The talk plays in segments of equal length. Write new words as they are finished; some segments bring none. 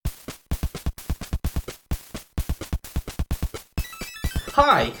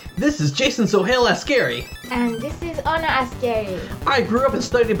Hi, this is Jason Sohail Ascari. And this is Anna Ascari. I grew up and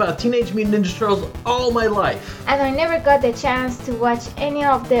studied about Teenage Mutant Ninja Turtles all my life. And I never got the chance to watch any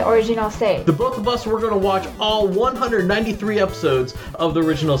of the original series. The both of us were going to watch all 193 episodes of the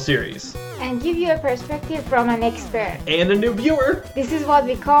original series. And give you a perspective from an expert. And a new viewer. This is what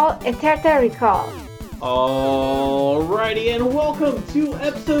we call a Turtle Recall. Alrighty, and welcome to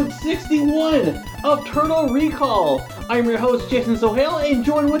episode 61 of Turtle Recall. I'm your host, Jason Sohail, and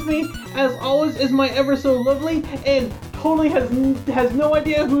joined with me, as always, is my ever so lovely and totally has no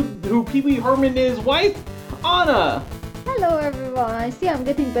idea who Pee Wee Herman wife, Anna. Hello, everyone. I see I'm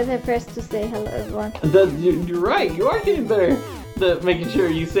getting better first to say hello, everyone. You're right. You are getting better. Making sure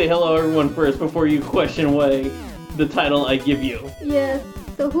you say hello, everyone, first before you question away the title I give you. Yes.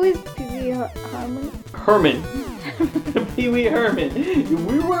 So who is Pee Wee Herman? Herman. Pee Wee Herman.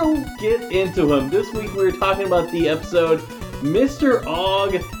 We will get into him. This week we were talking about the episode Mr.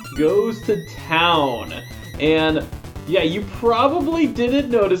 Og Goes to Town. And yeah, you probably didn't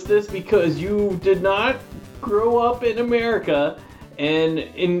notice this because you did not grow up in America and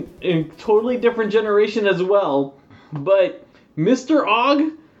in totally different generation as well. But Mr.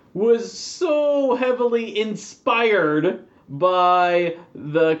 Og was so heavily inspired by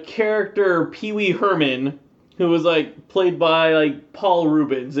the character Pee Wee Herman, who was played by Paul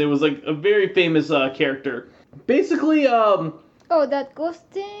Reubens. It was a very famous character. Basically, Oh, that ghost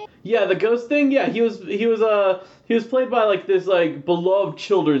thing? Yeah, the ghost thing. Yeah, he was played by this beloved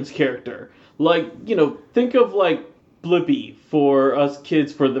children's character. Think of Blippi for us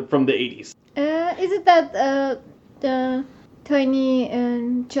kids from the 80s. Is it that the tiny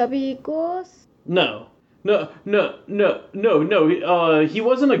and chubby ghost? No. He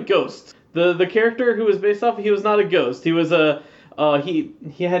wasn't a ghost. The character who was based off, he was not a ghost. He was he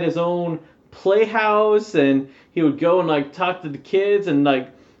had his own playhouse, and he would go and talk to the kids and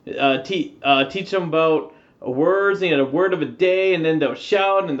teach them about words. And he had a word of a day, and then they would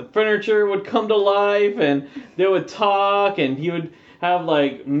shout, and the furniture would come to life, and they would talk, and he would have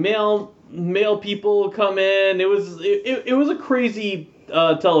male people come in. It was a crazy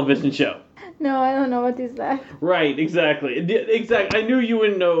television show. No, I don't know what is that. Right, exactly. I knew you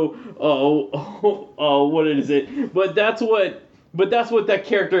wouldn't know what it is. But that's what that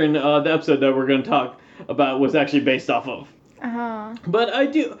character in the episode that we're going to talk about was actually based off of. Uh-huh. But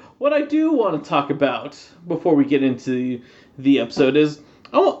what I do want to talk about before we get into the episode is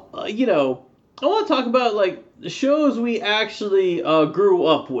I want to talk about the shows we actually grew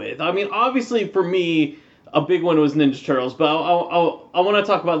up with. I mean, obviously for me, a big one was Ninja Turtles, but I want to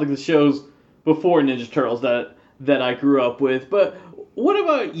talk about the shows before Ninja Turtles that I grew up with. But what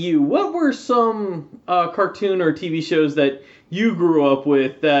about you? What were some cartoon or TV shows that you grew up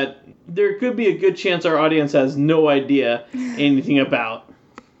with that there could be a good chance our audience has no idea anything about?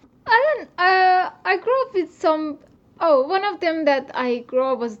 I grew up with some. Oh, one of them that I grew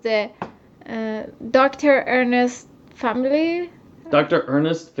up was the Dr. Ernest Family. Dr.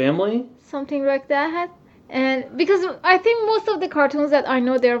 Ernest Family? Something like that. And because I think most of the cartoons that I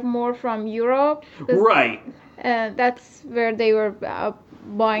know, they're more from Europe. Right. That's where they were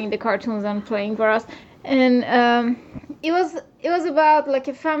buying the cartoons and playing for us. And it was about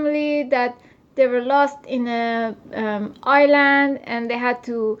a family that they were lost in a island, and they had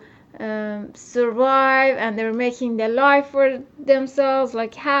to survive, and they were making their life for themselves,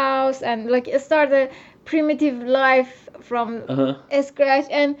 house, and start a primitive life from scratch.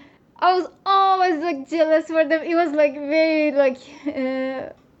 And I was always jealous for them. It was very I don't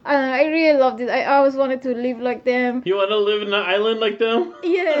know, I really loved it. I always wanted to live like them. You want to live in an island like them?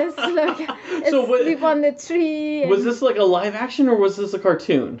 Yes, sleep on the tree. Was this a live action or was this a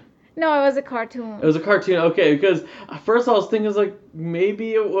cartoon? No, it was a cartoon. It was a cartoon, okay, because at first I was thinking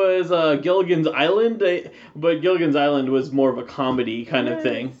maybe it was Gilligan's Island, but Gilligan's Island was more of a comedy kind of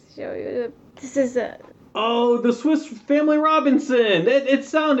thing. Show you. This is a... Oh, the Swiss Family Robinson. It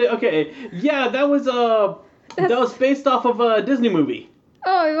sounded okay. Yeah, that was based off of a Disney movie.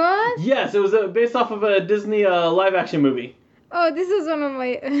 Oh, it was? Yes, it was based off of a Disney live action movie. Oh, this is one of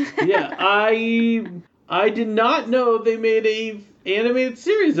my. Yeah, I did not know they made a animated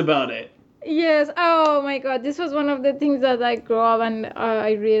series about it. Yes. Oh my God, this was one of the things that I grew up and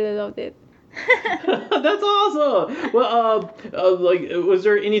I really loved it. That's awesome. Well, was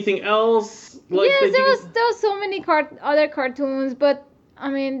there anything else? Yes, there was so many other cartoons, but I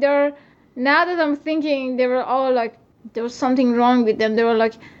mean, now that I'm thinking, they were all there was something wrong with them. They were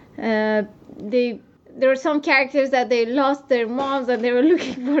there were some characters that they lost their moms and they were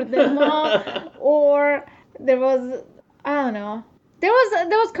looking for their mom, or there was, I don't know. There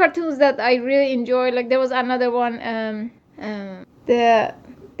was cartoons that I really enjoyed. There was another one. the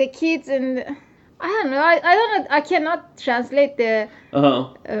kids and I don't know. I don't know. I cannot translate the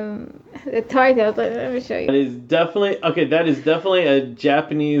title. But let me show you. That is definitely a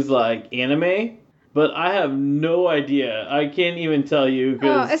Japanese like anime, but I have no idea. I can't even tell you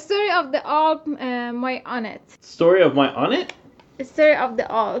A Story of the Alp, my Annette. Story of my Annette? A Story of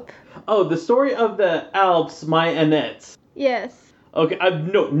the Alp. Oh, the Story of the Alps, my Annette. Yes. Okay, I've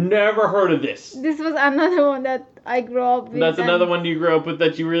never heard of this. This was another one that I grew up with. That's another one you grew up with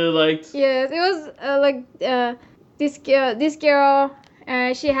that you really liked? Yes, it was this girl,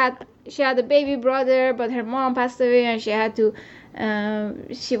 she had a baby brother, but her mom passed away, and she had to,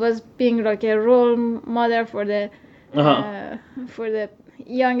 she was being like a role model for the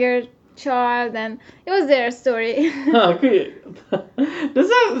younger child, and it was their story. Okay.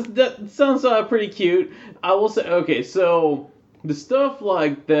 That sounds pretty cute. I will say, okay, so the stuff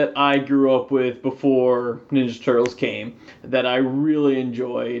like that I grew up with before Ninja Turtles came that I really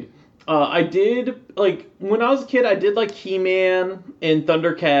enjoyed. I did, like, when I was a kid, I did like He-Man and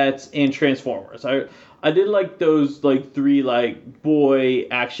Thundercats and Transformers. I did like those like 3 like boy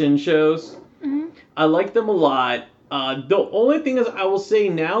action shows. Mm-hmm. I like them a lot. The only thing is, I will say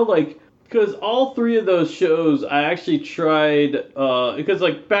now, like, because all 3 of those shows I actually tried, because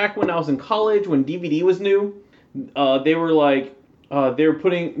like back when I was in college, when DVD was new, they were like, they were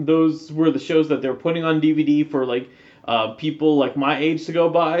putting, those were the shows that they were putting on DVD for like people like my age to go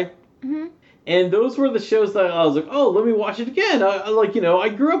by. Mm-hmm. And those were the shows that I was like, oh, let me watch it again. I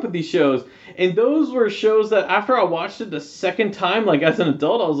grew up with these shows. And those were shows that after I watched it the second time, like as an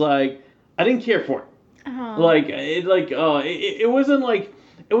adult, I was like, I didn't care for it. Uh-huh. It wasn't like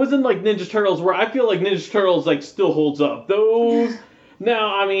Ninja Turtles, where I feel like Ninja Turtles like still holds up. Those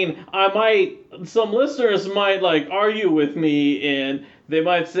now, I mean, some listeners might like argue with me, and they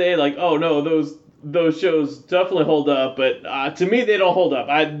might say like, oh no, those shows definitely hold up, but to me they don't hold up.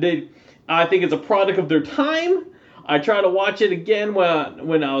 I think it's a product of their time. I tried to watch it again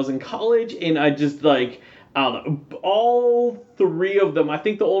when I was in college, and I just like, I don't know, all 3 of them. I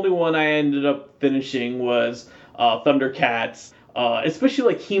think the only one I ended up finishing was Thundercats,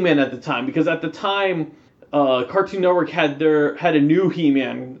 especially like He-Man at the time, because at the time Cartoon Network had a new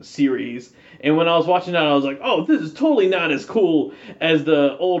He-Man series, and when I was watching that, I was like, oh, this is totally not as cool as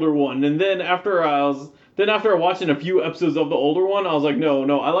the older one. And then after watching a few episodes of the older one, I was like,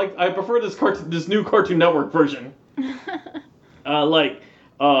 no, I prefer this new Cartoon Network version.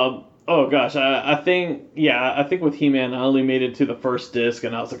 Oh gosh, I think with He-Man, I only made it to the first disc,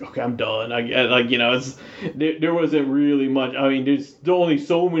 and I was like, okay, I'm done. There wasn't really much. I mean, there's only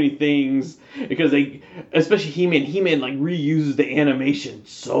so many things, because especially He-Man like reuses the animation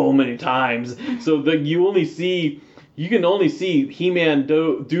so many times, so that you can only see He-Man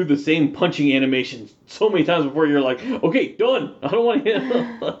do the same punching animation so many times before you're like, okay, done. I don't want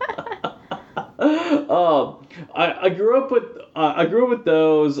to. I grew up with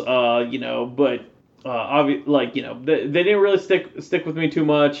those, but they didn't really stick with me too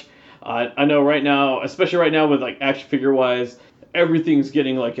much. I know right now, especially right now with like action figure wise, everything's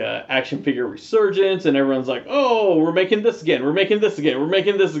getting like a action figure resurgence, and everyone's like, oh, we're making this again,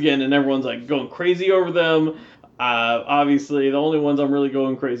 and everyone's like going crazy over them. Obviously, the only ones I'm really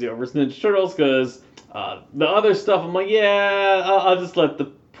going crazy over is Ninja Turtles, because the other stuff I'm like, yeah, I'll just let the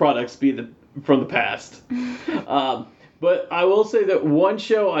products be from the past. But I will say that one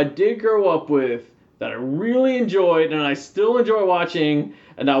show I did grow up with that I really enjoyed, and I still enjoy watching,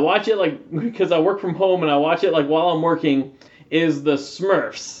 and I watch it like because I work from home and I watch it like while I'm working, is the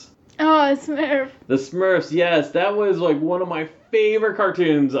Smurfs. Oh, Smurf. The Smurfs, yes, that was like one of my favorite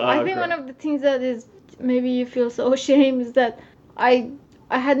cartoons. I think one of the things that is maybe you feel so ashamed is that I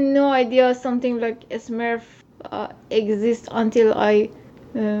had no idea something like a Smurf exists until I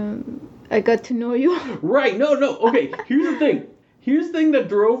got to know you. Right, no, okay, here's the thing that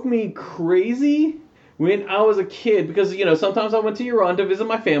drove me crazy when I was a kid, because, sometimes I went to Iran to visit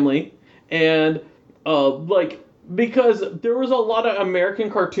my family, and, because there was a lot of American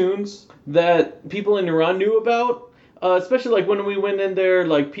cartoons that people in Iran knew about, especially, like, when we went in there,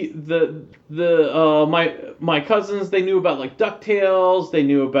 like, my cousins, they knew about, like, DuckTales, they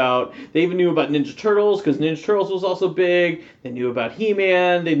even knew about Ninja Turtles, because Ninja Turtles was also big, they knew about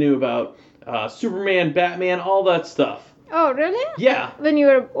He-Man, they knew about Superman, Batman, all that stuff. Oh, really? Yeah. When you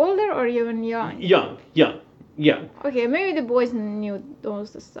were older or you were young? Young. Okay, maybe the boys knew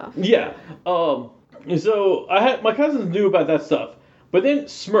those stuff. Yeah. So my cousins knew about that stuff, but then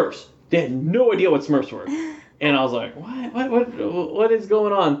Smurfs, they had no idea what Smurfs were, and I was like, what is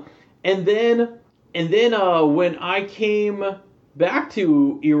going on? And then when I came back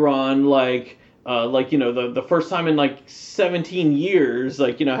to Iran, like like, you know, the first time in like 17 years,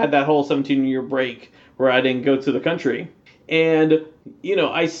 like, you know, I had that whole 17-year break where I didn't go to the country. And, you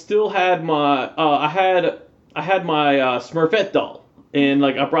know, I still had my, I had my Smurfette doll. And,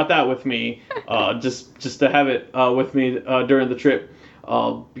 like, I brought that with me, just to have it with me during the trip,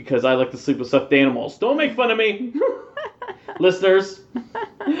 because I like to sleep with stuffed animals. Don't make fun of me, listeners.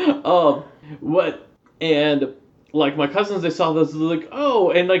 What? And, like, my cousins, they saw this, like,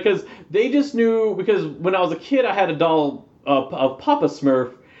 oh, and, like, because they just knew, because when I was a kid, I had a doll of Papa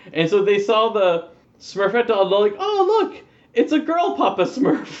Smurf, and so they saw the Smurfette doll, they're like, oh, look, it's a girl Papa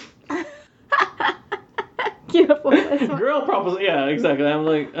Smurf. Girl Papa, yeah, exactly. I'm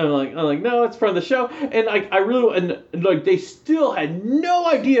like, no, it's from the show, and like, I really, and like, they still had no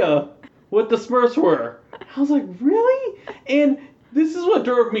idea what the Smurfs were. I was like, really? And this is what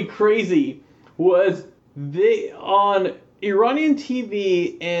drove me crazy, was they, on Iranian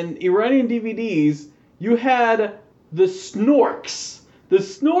TV and Iranian DVDs, you had the Snorks. The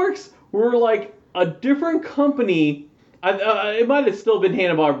Snorks were like a different company. It might have still been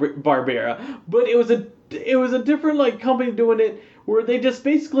Hanna-Barbera, but it was a different like company doing it, where they just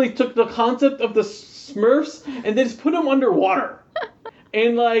basically took the concept of the Smurfs and they just put them underwater.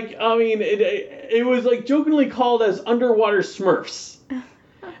 And like, I mean, it was like jokingly called as Underwater Smurfs.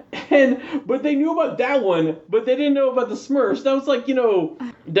 But they knew about that one, but they didn't know about the Smurfs. That was like, you know,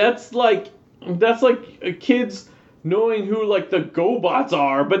 that's like kids knowing who like the GoBots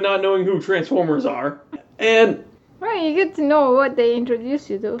are, but not knowing who Transformers are. And right, you get to know what they introduce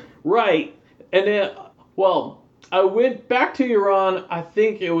you to. Right, and then, well, I went back to Iran. I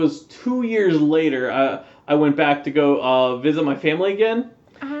think it was 2 years later. I went back to go visit my family again,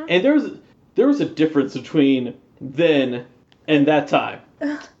 and there was a difference between then and that time.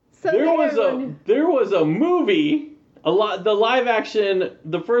 So there was a movie,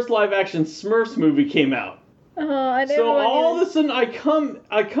 the first live action Smurfs movie came out. So all of a sudden I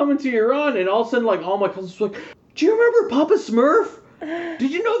come into Iran, and all of a sudden, like, all my cousins were like, do you remember Papa Smurf?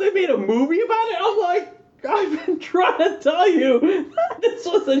 Did you know they made a movie about it? I'm like, I've been trying to tell you this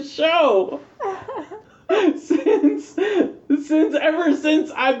was a show. Ever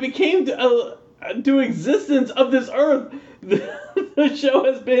since I became to existence of this earth, the show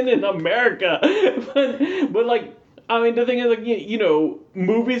has been in America. But like, I mean, the thing is, like, you know,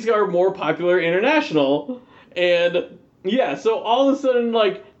 movies are more popular international, and yeah, so all of a sudden,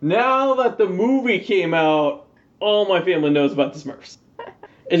 like, now that the movie came out, all my family knows about the Smurfs.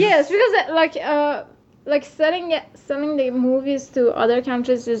 Yes, because like selling the movies to other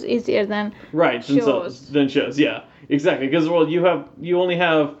countries is easier than shows. Than shows, yeah, exactly. Because, well, you only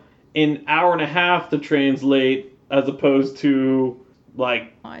have an hour and a half to translate, as opposed to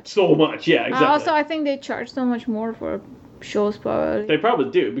like so much. Yeah, exactly. Also, I think they charge so much more for shows, probably. They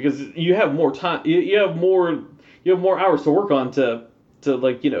probably do, because you have more time. You have more hours to work on to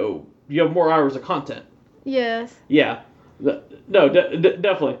like, you know, you have more hours of content. Yes. Yeah. No,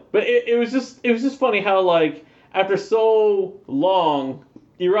 definitely. But it was just funny how, like, after so long,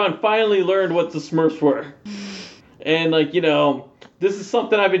 Iran finally learned what the Smurfs were. And, like, you know, this is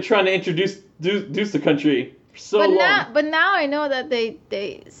something I've been trying to introduce the country for so long. But now I know that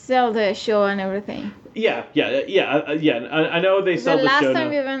they sell the show and everything. Yeah. I know they sell the show. The last time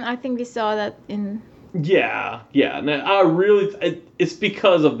we went, I think we saw that in... Yeah. Now, it's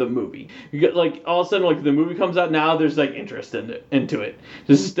because of the movie. You get, like, all of a sudden, like, the movie comes out, now there's, like, interest into it.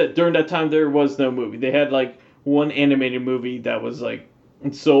 Just that during that time, there was no movie. They had, like, one animated movie that was, like,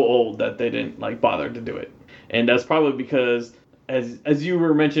 so old that they didn't, like, bother to do it. And that's probably because, as you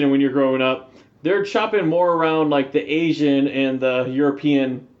were mentioning when you're growing up, they're chopping more around, like, the Asian and the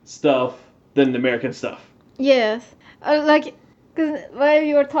European stuff than the American stuff. Yes. Like, because while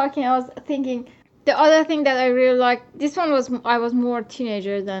you were talking, I was thinking... The other thing that I really liked, this one I was more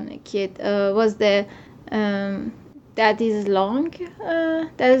teenager than a kid, was the Daddy's Long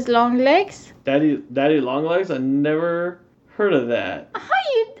Legs. Daddy Long Legs? I never heard of that. How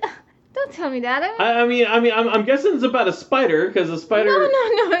you? Don't tell me that. I mean, I'm guessing it's about a spider, because a spider. No,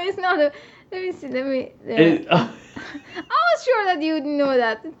 it's not. Let me see. I was sure that you would know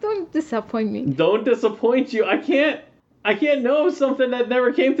that. Don't disappoint me. Don't disappoint you. I can't know something that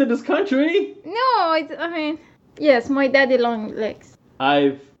never came to this country. No, yes, my Daddy Long Legs.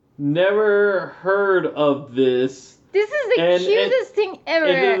 I've never heard of this. This is the cutest thing ever.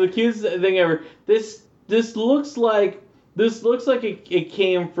 It is the cutest thing ever. This looks like it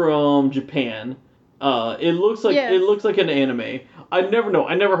came from Japan. It looks like an anime. I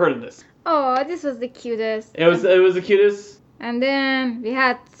never heard of this. Oh, this was the cutest. It was the cutest. And then we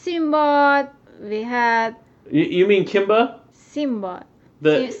had Sinbad. We had. You mean Kimba? Sinbad.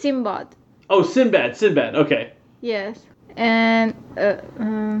 Sinbad. Oh, Sinbad. Okay. Yes, and we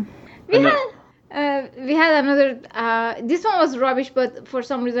had another. This one was rubbish, but for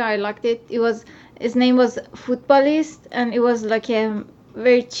some reason I liked it. His name was Footballist, and it was like a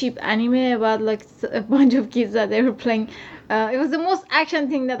very cheap anime about like a bunch of kids that they were playing. It was the most action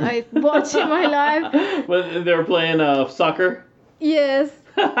thing that I watched in my life. But they were playing soccer. Yes.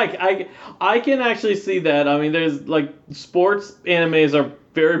 I can actually see that. I mean, there's like sports animes are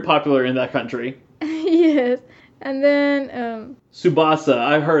very popular in that country. Yes, and then Tsubasa,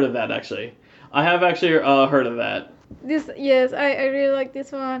 I've heard of that actually. I have actually heard of that. I really like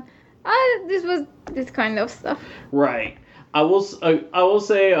this one. This was this kind of stuff. Right. I will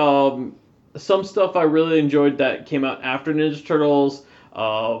say some stuff I really enjoyed that came out after Ninja Turtles.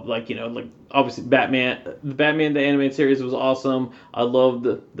 Like obviously Batman. The Batman the animated series was awesome. I loved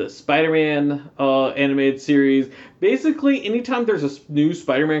the Spider-Man animated series. Basically, anytime there's a new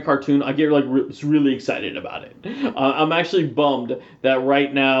Spider-Man cartoon, I get like really excited about it. I'm actually bummed that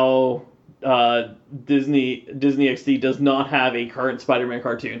right now Disney XD does not have a current Spider-Man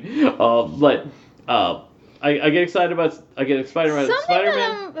cartoon. But I get excited about Spider-Man.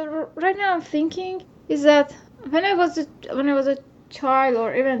 Something right now I'm thinking is that when I was a child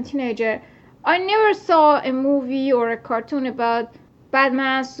or even teenager, I never saw a movie or a cartoon about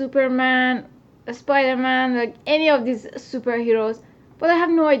Batman, Superman, Spider-Man, like any of these superheroes. But I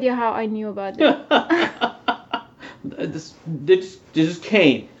have no idea how I knew about them. They just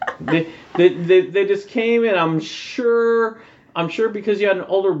came. They just came, and I'm sure because you had an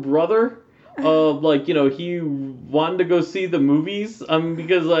older brother, like he wanted to go see the movies.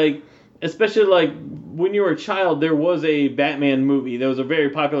 Because like especially like when you were a child, there was a Batman movie. There was a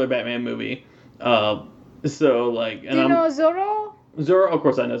very popular Batman movie. So like, and do you know Zorro? Zorro, of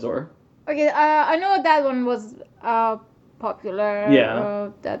course I know Zorro. Okay, I know that one was popular. Yeah.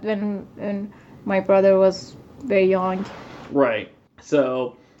 That when my brother was very young. Right.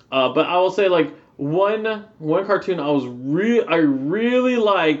 So, but I will say like one cartoon I really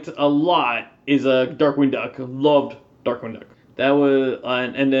liked a lot is Darkwing Duck. Loved Darkwing Duck. That was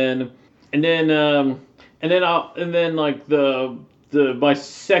and then like my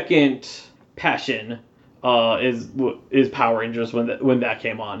second passion is Power Rangers when that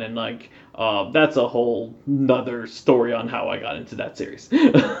came on, and like that's a whole nother story on how I got into that series.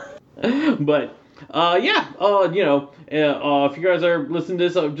 But if you guys are listening to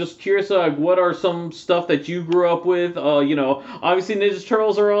this, I'm just curious, what are some stuff that you grew up with? Obviously Ninja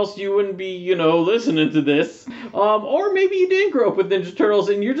Turtles, or else you wouldn't be, listening to this. Or maybe you didn't grow up with Ninja Turtles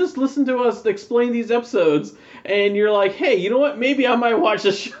and you're just listening to us explain these episodes, and you're like, hey, you know what? Maybe I might watch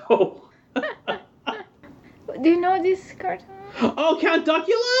the show. Do you know this cartoon? Oh, Count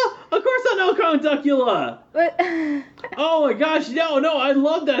Duckula? Of course I know Count Duckula. But oh my gosh, no, I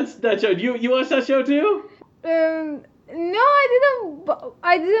love that show. You watch that show too? No,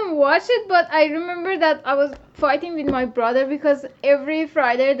 I didn't watch it, but I remember that I was fighting with my brother because every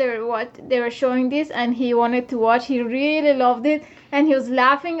Friday they were showing this, and he wanted to watch. He really loved it, and he was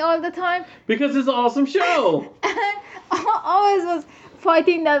laughing all the time. Because it's an awesome show. And I always was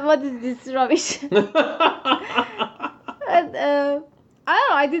fighting that. What is this rubbish? And, I don't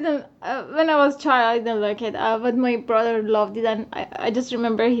know, I didn't, when I was a child, I didn't like it, but my brother loved it, and I just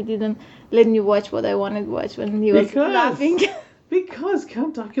remember he didn't let me watch what I wanted to watch when he was laughing. Because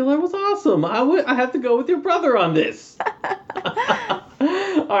Count Duckula was awesome. I have to go with your brother on this.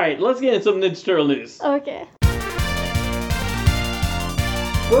 Alright, let's get into some Ninja Turtle news. Okay.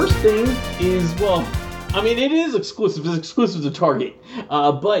 First thing is, it is exclusive. It's exclusive to Target.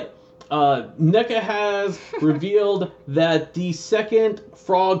 But NECA has revealed that the second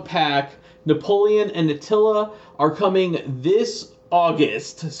Frog Pack, Napoleon and Attila, are coming this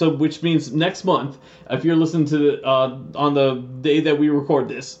August. So, which means next month. If you're listening to on the day that we record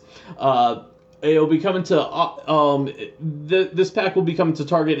this, it'll be coming to this pack will be coming to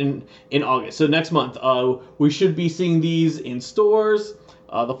Target in August. So next month, we should be seeing these in stores.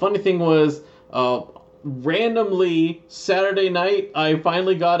 The funny thing was, randomly Saturday night, I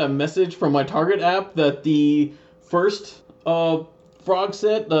finally got a message from my Target app that the first frog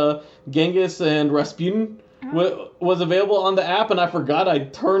set, the Genghis and Rasputin, was available on the app, and I forgot I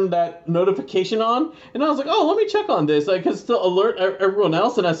turned that notification on, and I was like, oh, let me check on this. I could still alert everyone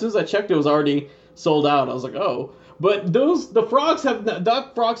else, and as soon as I checked, it was already sold out. I was like, oh. But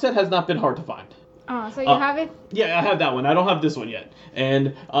that frog set has not been hard to find. Oh, so you have it? Yeah, I have that one. I don't have this one yet.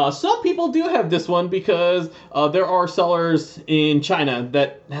 And some people do have this one because there are sellers in China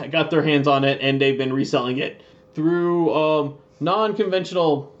that got their hands on it, and they've been reselling it through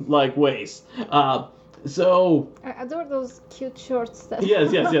non-conventional ways. So I adore those cute shorts. That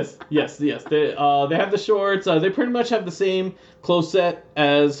yes. They have the shorts. They pretty much have the same clothes set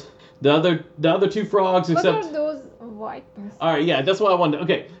as the other two frogs, What except. are those white things? All right, yeah, that's what I wanted.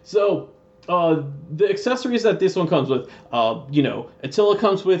 Okay, so the accessories that this one comes with, Attila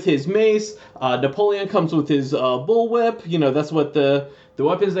comes with his mace. Napoleon comes with his bullwhip. That's what the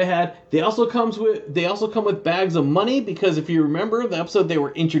weapons they had. They also come with bags of money because if you remember the episode they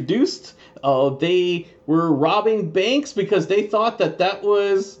were introduced, they were robbing banks because they thought that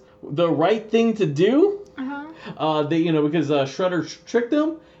was the right thing to do. Because Shredder tricked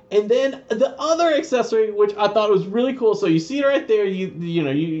them. And then the other accessory, which I thought was really cool, so you see it right there.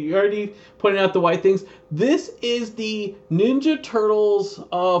 You already pointed out the white things. This is the Ninja Turtles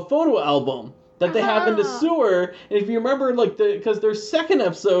photo album that they have in the sewer. And if you remember, because their second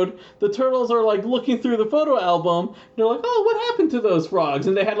episode, the turtles are looking through the photo album. They're like, "Oh, what happened to those frogs?"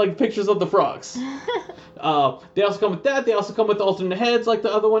 And they had pictures of the frogs. They also come with that. They also come with alternate heads like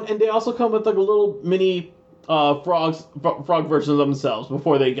the other one, and they also come with a little mini. Frog versions of themselves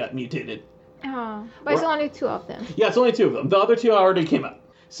before they got mutated. Oh, but it's only 2 of them. Yeah, it's only 2 of them. The other 2 already came out.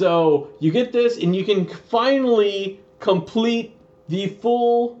 So you get this, and you can finally complete the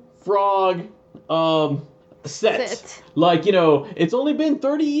full frog set. It's only been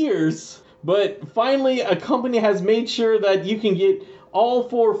 30 years, but finally a company has made sure that you can get all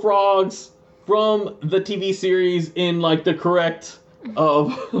 4 frogs from the TV series in the correct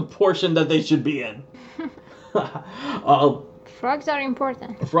portion that they should be in. Frogs are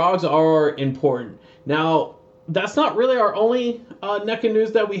important. Frogs are important. Now, that's not really our only NECA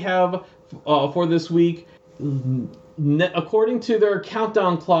news that we have for this week. According to their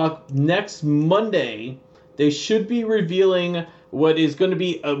countdown clock, next Monday, they should be revealing what is going to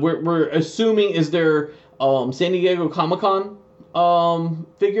be, we're assuming is their San Diego Comic-Con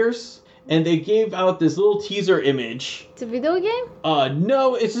figures. And they gave out this little teaser image. It's a video game?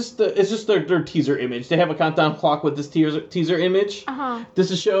 No, it's just their teaser image. They have a countdown clock with this teaser image. This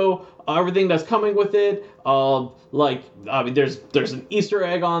to show everything that's coming with it. There's an Easter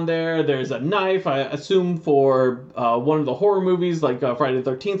egg on there. There's a knife, I assume for one of the horror movies, like Friday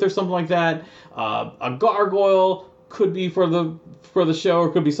the 13th or something like that. A gargoyle could be for the show or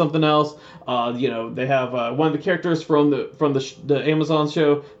could be something else. They have one of the characters from the Amazon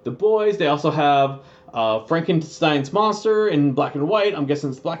show, The Boys. They also have Frankenstein's monster in black and white. I'm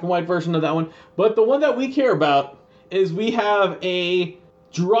guessing it's the black and white version of that one. But the one that we care about is we have a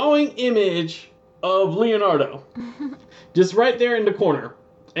drawing image of Leonardo. Just right there in the corner.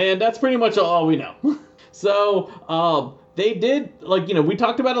 And that's pretty much all we know. So, they did, we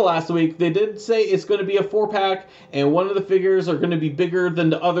talked about it last week. They did say it's going to be a 4-pack, and one of the figures are going to be bigger than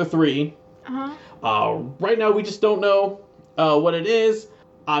the other 3. Right now, we just don't know what it is.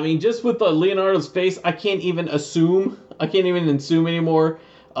 I mean, just with Leonardo's face, I can't even assume anymore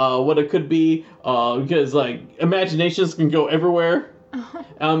what it could be, because, imaginations can go everywhere.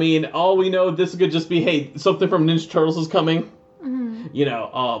 I mean, all we know, this could just be, hey, something from Ninja Turtles is coming. We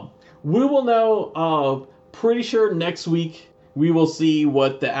will know... pretty sure next week we will see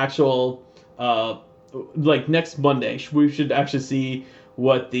what the actual next Monday we should actually see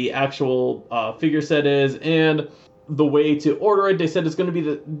what the actual figure set is and the way to order it. They said it's going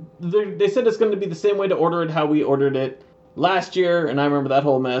to be the same way to order it how we ordered it last year, and I remember that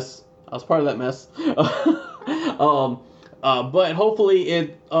whole mess. I was part of that mess. But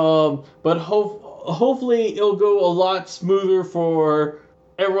hopefully hopefully it'll go a lot smoother for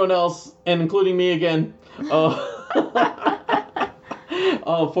everyone else, and including me again. For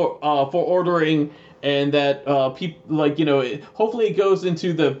ordering, and that people hopefully it goes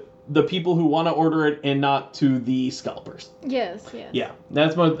into the people who want to order it and not to the scalpers. Yes. Yeah,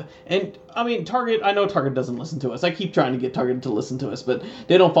 that's and I mean Target. I know Target doesn't listen to us. I keep trying to get Target to listen to us, but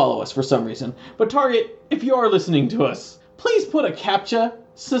they don't follow us for some reason. But Target, if you are listening to us, please put a CAPTCHA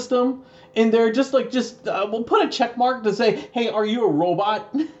system in there. We'll put a check mark to say, hey, are you a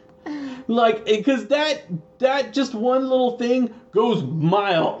robot? Because that just one little thing goes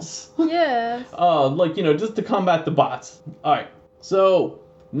miles. Yes. Just to combat the bots. All right. So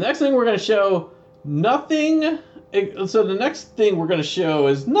next thing we're gonna show nothing. So the next thing we're gonna show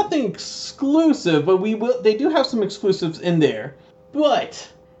is nothing exclusive, but they do have some exclusives in there. But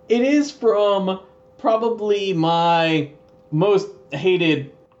it is from probably my most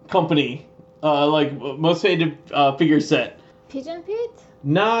hated company, most hated figure set. Pigeon Pete?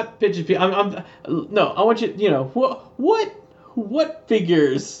 Not Pigeon Pete. No, I want you. What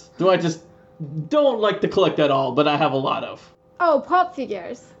figures do I just don't like to collect at all, but I have a lot of? Oh, pop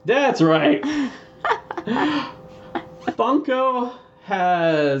figures. That's right. Funko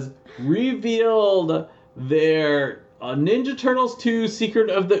has revealed their Ninja Turtles 2 Secret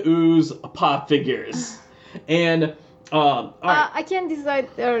of the Ooze pop figures. And I can't decide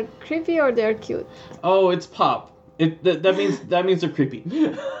they're creepy or they're cute. Oh, it's pop. That means they're creepy.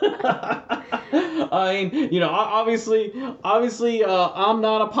 I mean, obviously, I'm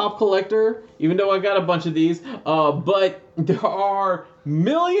not a pop collector, even though I got a bunch of these. But there are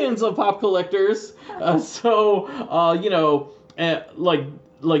millions of pop collectors, these will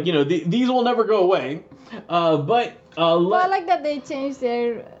never go away. But I like that they changed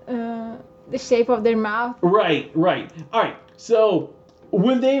their the shape of their mouth. Right. All right. So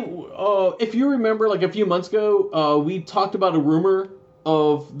when they, if you remember, like a few months ago, we talked about a rumor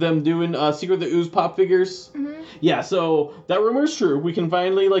of them doing Secret of the Ooze pop figures. Mm-hmm. Yeah. So that rumor is true. We can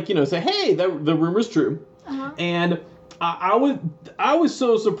finally say, hey, the rumor's true. Uh-huh. And I was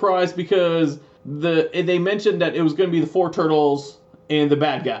so surprised because they mentioned that it was going to be the 4 turtles and the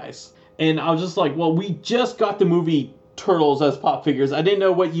bad guys. And I was just like, well, we just got the movie Turtles as pop figures. I didn't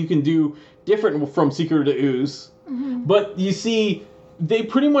know what you can do different from Secret of the Ooze. Mm-hmm. But you see, they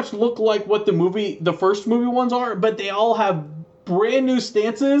pretty much look like what the first movie ones are, but they all have brand new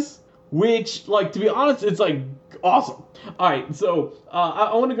stances, which, to be honest, it's, awesome. Alright, so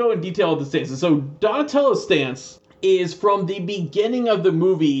I want to go in detail with the stances. So Donatello's stance is from the beginning of the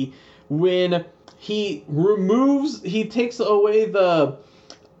movie when he takes away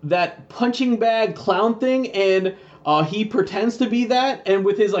that punching bag clown thing, and he pretends to be that, and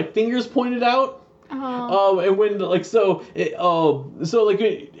with his fingers pointed out. Uh-huh. And when in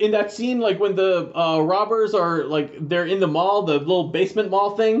that scene, when the robbers are they're in the mall, the little basement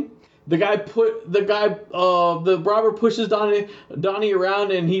mall thing, the robber pushes Donnie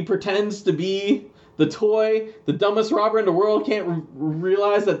around, and he pretends to be the toy. The dumbest robber in the world can't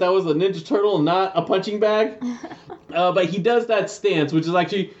realize that was a Ninja Turtle and not a punching bag. But he does that stance, which is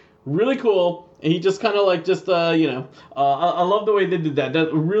actually really cool. And he just kind of I love the way they did that.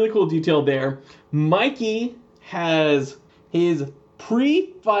 That's a really cool detail there. Mikey has his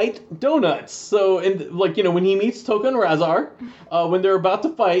pre-fight donuts. So, when he meets Tokka and Rahzar, when they're about to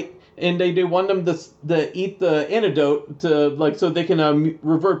fight, and they want them to eat the antidote to so they can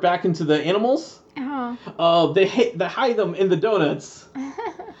revert back into the animals. Uh-huh. They hide them in the donuts.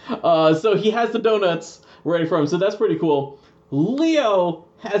 So he has the donuts ready for him. So that's pretty cool. Leo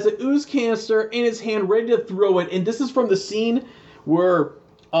has an ooze canister in his hand ready to throw it. And this is from the scene where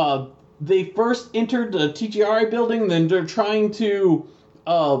they first entered the TGRI building. Then they're trying to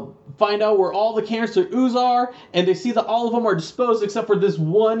find out where all the canister ooze are. And they see that all of them are disposed except for this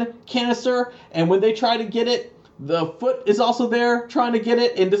one canister. And when they try to get it, the foot is also there trying to get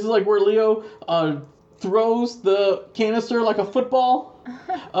it. And this is where Leo throws the canister like a football.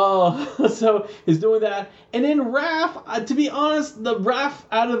 So he's doing that. And then Raph, to be honest, the Raph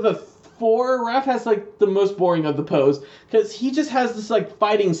out of the 4, Raph has the most boring of the pose, because he just has this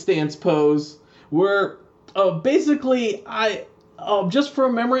fighting stance pose where basically just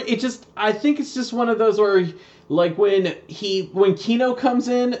from memory, I think it's just one of those where when Kino comes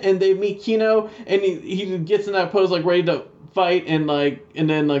in and they meet Kino and he gets in that pose ready to fight, and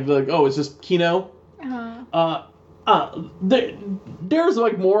then oh, it's just Kino. Uh-huh. There's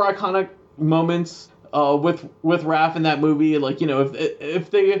more iconic moments with Raph in that movie, if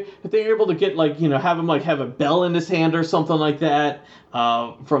they're able to get have him have a bell in his hand or something like that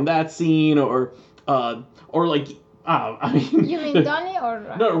from that scene, or I mean, you mean Donnie or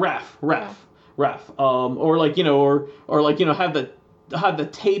Raph? No, Raph. Have the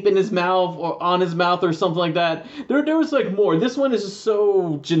tape in his mouth or on his mouth or something like that. There was more. This one is just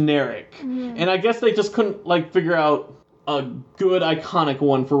so generic. Mm-hmm. And I guess they just couldn't figure out a good iconic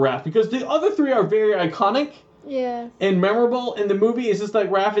one for Raph, because the other 3 are very iconic. Yeah. And memorable in the movie. It's just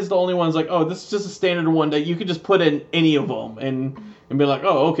Raph is the only one who's oh, this is just a standard one that you could just put in any of them and be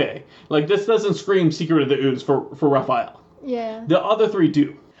oh, okay. this doesn't scream Secret of the Ooze for Raphael. Yeah. The other 3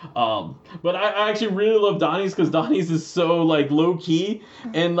 do. But I actually really love Donnie's, because Donnie's is so low key,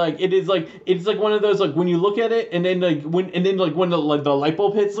 and it's one of those when you look at it and then when the light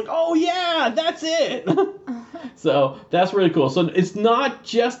bulb hits, oh yeah, that's it. So that's really cool. So it's not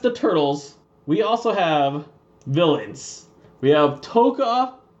just the turtles. We also have villains. We have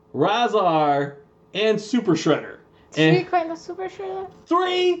Tokka, Rahzar, and Super Shredder. 3 kind of Super Shredder?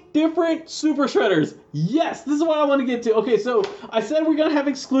 3 different Super Shredders. Yes, this is what I want to get to. Okay, so I said we're going to have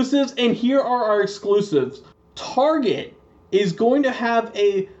exclusives, and here are our exclusives. Target is going to have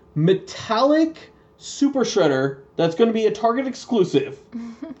a metallic Super Shredder that's going to be a Target exclusive.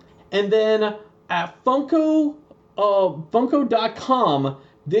 And then at Funko.com,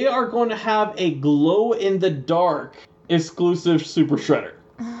 they are going to have a glow-in-the-dark exclusive Super Shredder.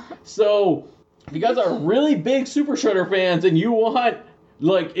 So, if you guys are really big Super Shredder fans and you want,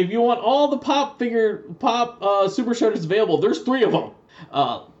 like, if you want all the Super Shredders available, there's 3 of them.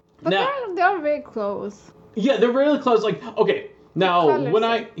 But now, they're very close. Yeah, they're really close. Like, okay, now when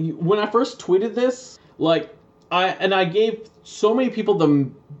I first tweeted this, like, I gave so many people the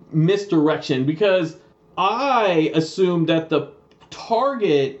misdirection because I assumed that the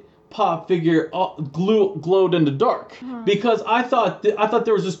Target pop figure glowed in the dark because I thought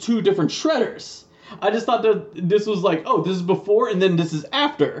there was just 2 different Shredders. I just thought that this was like, oh, this is before and then this is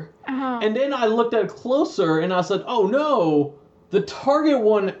after. And then I looked at it closer and I said, oh no, the Target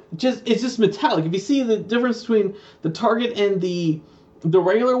one it's just metallic. If you see the difference between the Target and the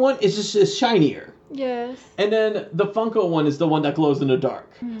regular one, it's shinier. Yes. And then the Funko one is the one that glows in the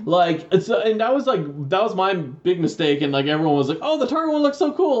dark. Like, and that was my big mistake. And like everyone was like, "Oh, the Target one looks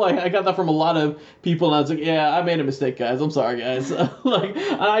so cool." I got that from a lot of people, and I was like, "Yeah, I made a mistake, guys. I'm sorry, guys." Like,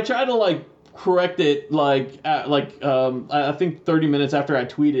 and I tried to like correct it I think 30 minutes after I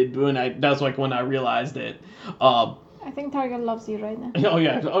tweeted, that's like when I realized it. I think Target loves you right now. Oh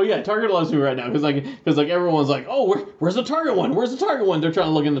yeah, Target loves me right now because everyone's like, oh, where's the Target one? Where's the Target one? They're trying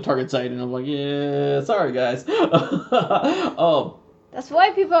to look in the Target site, and I'm like, yeah, sorry guys. That's why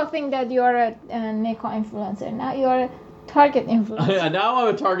people think that you are a Neko influencer. Now you are a Target influencer. Yeah, now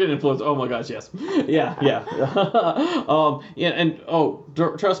I'm a Target influencer. Oh my gosh, yes. Yeah.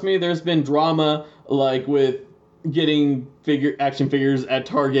 Trust me, there's been drama like with getting action figures at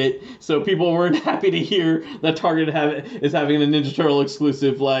Target, so people weren't happy to hear that Target is having a Ninja Turtle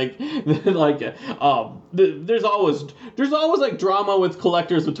exclusive. There's always like drama with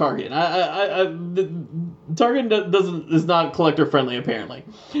collectors with Target. Target is not collector friendly apparently.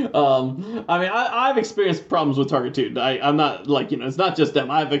 I've experienced problems with Target too. I'm not like, it's not just them.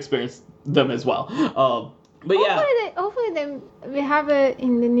 I've experienced them as well. But hopefully we have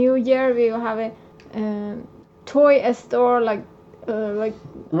in the new year we will have a toy store like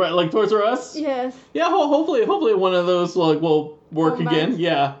Toys R Us. Yes. Yeah, hopefully one of those will work again.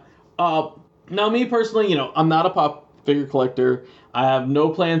 Yeah. Now me personally, I'm not a pop figure collector. I have no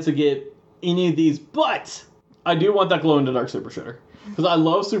plans to get any of these, but I do want that glow in the dark Super Shredder because I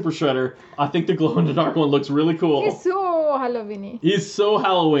love Super Shredder. I think the glow in the dark one looks really cool. He's so Halloween-y. He's so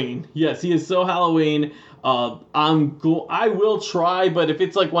Halloween. Yes, he is so Halloween. I will try, but if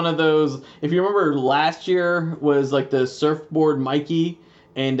it's like one of those, if you remember last year was like the surfboard Mikey,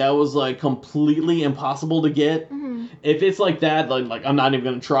 and that was like completely impossible to get. Mm-hmm. If it's like that, like I'm not even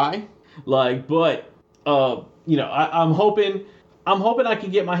gonna try. I'm hoping I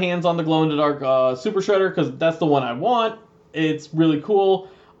can get my hands on the glow in the dark Super Shredder because that's the one I want. It's really cool.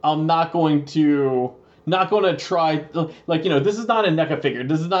 I'm not going to try, this is not a NECA figure.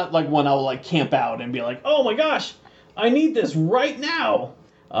 This is not like one I will like camp out and be like, oh my gosh, I need this right now.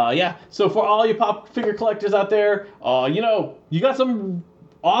 So for all you pop figure collectors out there, you got some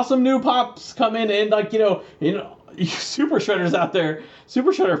awesome new pops coming and Super Shredders out there,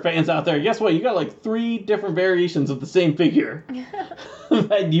 Super Shredder fans out there, guess what? You got like 3 different variations of the same figure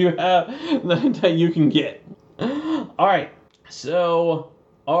that you can get. All right, so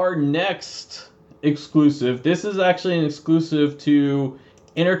our next exclusive. This is actually an exclusive to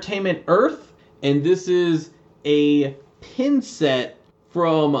Entertainment Earth, and this is a pin set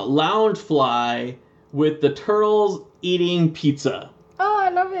from Loungefly with the turtles eating pizza. Oh, I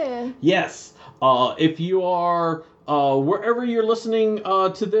love it. Yes. If you are wherever you're listening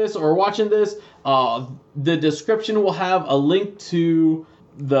to this or watching this, the description will have a link to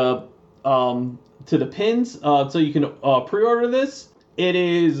the pins, so you can pre-order this. It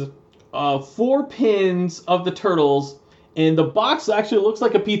is 4 pins of the turtles, and the box actually looks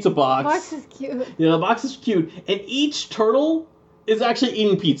like a pizza box. The box is cute. Yeah, the box is cute, and each turtle is actually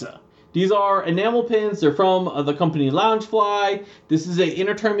eating pizza. These are enamel pins. They're from the company Loungefly. This is a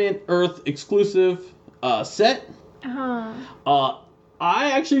Entertainment Earth exclusive set.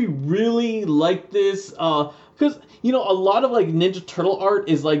 I actually really like this because a lot of like Ninja Turtle art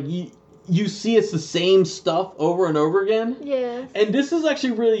is like you see it's the same stuff over and over again. Yes. And this is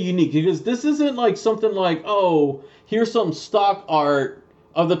actually really unique because this isn't like something like, oh, here's some stock art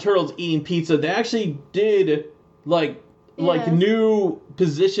of the turtles eating pizza. They actually did like new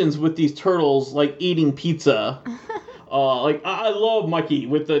positions with these turtles like eating pizza. I love Mikey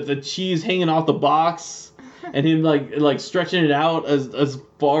with the cheese hanging off the box. And him like stretching it out as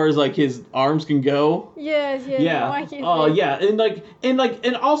far as like his arms can go. Yes. Yeah.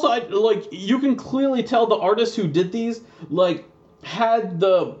 And also you can clearly tell the artist who did these had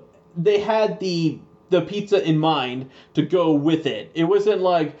the the pizza in mind to go with it. It wasn't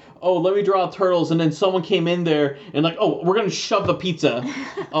like, oh, let me draw turtles, and then someone came in there and like, oh, we're gonna shove the pizza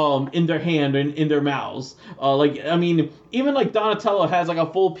in their hand and in their mouths. Even like Donatello has like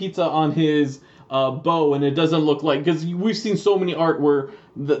a full pizza on his bow, and it doesn't look like, because we've seen so many art where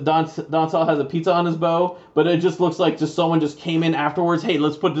Donatello has a pizza on his bow, but it just looks like just someone just came in afterwards. Hey,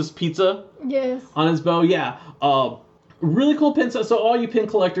 let's put this pizza on his bow. Yeah. Really cool pins. So all you pin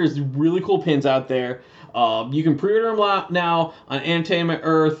collectors, really cool pins out there. You can pre-order them now on Entertainment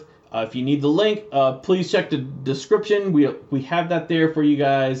Earth. If you need the link, please check the description. We have that there for you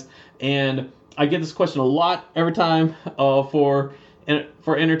guys. And I get this question a lot every time for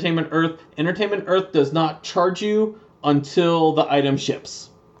Entertainment Earth. Entertainment Earth does not charge you until the item ships.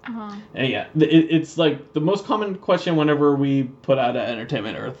 And yeah, it's like the most common question whenever we put out an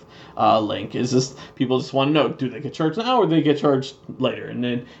Entertainment Earth link is just people just want to know, do they get charged now or do they get charged later? And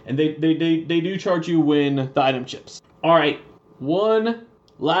they do charge you when the item ships. All right, one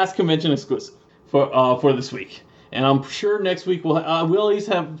last convention exclusive for this week, and I'm sure next week we'll at least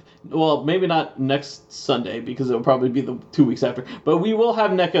have, well, maybe not next Sunday because it'll probably be the 2 weeks after, but we will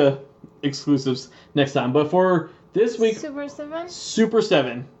have NECA exclusives next time. But for this week, Super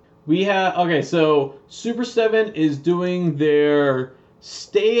 7. We have, okay, so Super 7 is doing their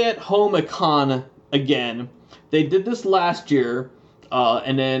stay-at-home-a-con again. They did this last year,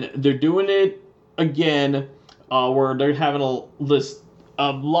 and then they're doing it again, where they're having a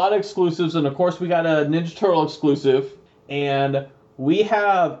lot of exclusives, and of course we got a Ninja Turtle exclusive, and we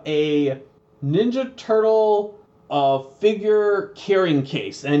have a Ninja Turtle figure carrying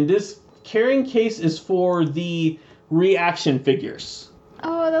case, and this carrying case is for the reaction figures.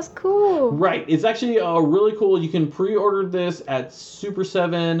 Oh, that's cool. Right. It's actually really cool. You can pre-order this at Super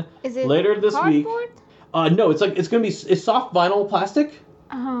 7 later this week. No, it's it's soft vinyl plastic.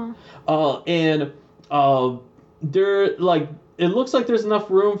 And they're like, it looks like there's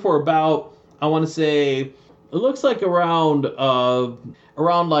enough room for about, I want to say, it looks like around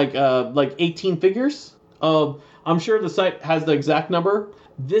 18 figures. I'm sure the site has the exact number.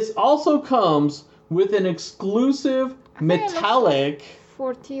 This also comes with an exclusive metallic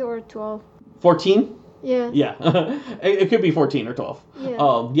 40 or 12. 14? Yeah. Yeah. It could be 14 or 12.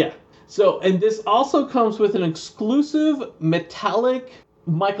 Yeah. Yeah. So, and this also comes with an exclusive metallic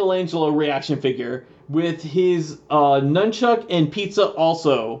Michelangelo reaction figure with his nunchuck and pizza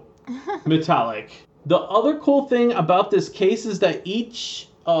also metallic. The other cool thing about this case is that each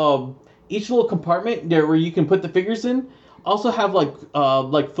little compartment there where you can put the figures in also have like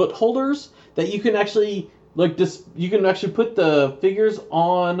foot holders that you can actually you can actually put the figures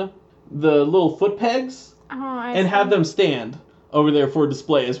on the little foot pegs and have them stand over there for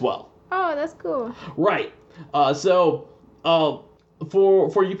display as well. Oh, that's cool. Right. So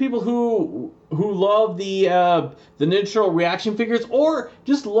for you people who love the Ninja Turtle reaction figures, or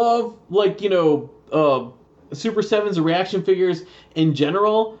just love Super 7's reaction figures in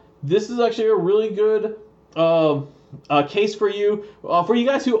general, this is actually a really good case for you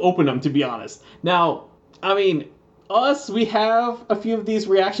guys who open them, to be honest. Now, I mean, we have a few of these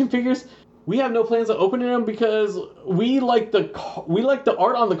reaction figures. We have no plans on opening them because we like the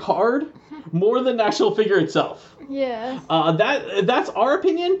art on the card more than the actual figure itself. Yeah. That's our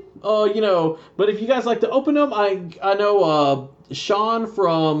opinion. But if you guys like to open them, I know Sean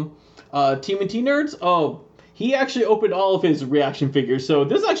from TMNT Nerds. He actually opened all of his reaction figures, so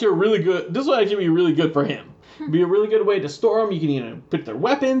this is actually this will actually be really good for him. Be a really good way to store them. You can put their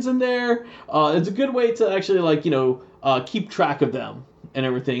weapons in there. It's a good way to actually keep track of them and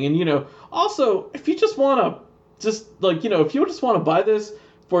everything. And also if you just want to if you just want to buy this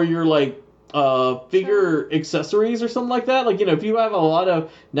for your figure accessories or something like that, if you have a lot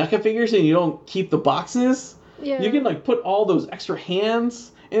of NECA figures and you don't keep the boxes, you can put all those extra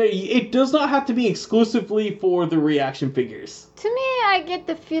hands. And it does not have to be exclusively for the reaction figures. To me, I get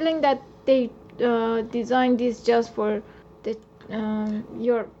the feeling that they designed this just for the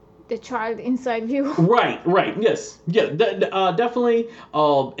child inside view. Right, yes. Yeah, definitely.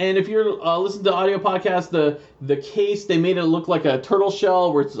 And if you're listening to the audio podcast, the case, they made it look like a turtle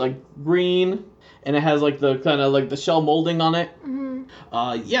shell where it's green and it has the kind of the shell molding on it. Mm-hmm.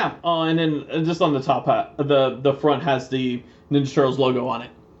 And then just on the top the front has the Ninja Turtles logo on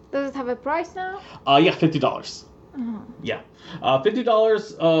it. Does it have a price now? Yeah, $50. Yeah,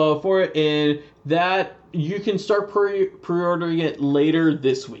 $50 for it, and that you can start pre-ordering it later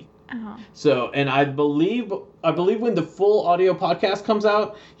this week. So, and I believe when the full audio podcast comes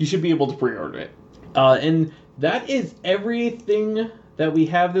out, you should be able to pre-order it. And that is everything that we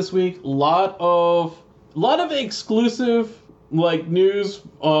have this week. Lot of exclusive like news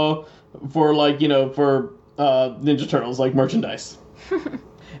for like for Ninja Turtles like merchandise.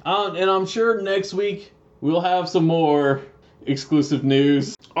 And I'm sure next week we'll have some more exclusive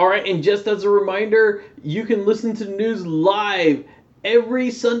news. All right, and just as a reminder, you can listen to the news live every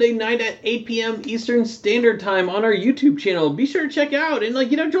Sunday night at 8 p.m. Eastern Standard Time on our YouTube channel. Be sure to check out and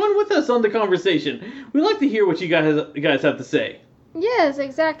join with us on the conversation. We like to hear what you guys have to say. Yes,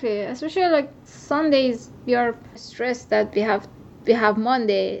 exactly. Especially like Sundays, we are stressed that we have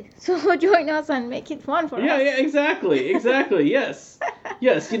Monday, so join us and make it fun for us. Yeah, exactly. Yes.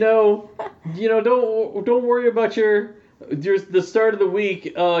 Don't worry about the start of the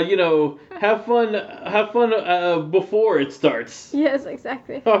week. Have fun before it starts. Yes,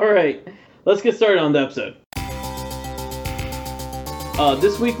 exactly. All right, let's get started on the episode.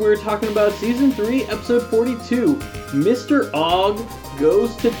 This week we're talking about Season 3, Episode 42, Mr. Og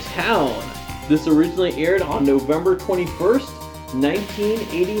Goes to Town. This originally aired on November 21st,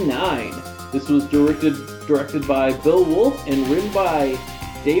 1989. This was directed by Bill Wolf and written by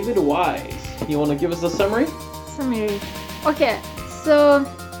David Wise. You want to give us a summary? Okay, so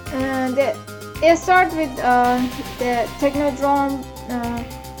it starts with the Technodrome.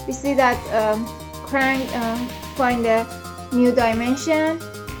 We see that Krang find a new dimension,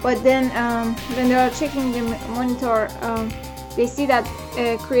 but then when they are checking the monitor, they see that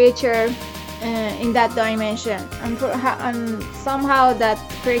a creature in that dimension, and somehow that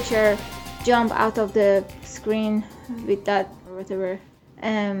creature jump out of the screen with that or whatever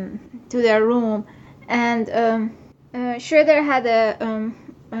to their room. And Shredder had a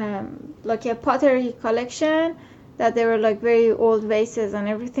pottery collection that they were like very old vases and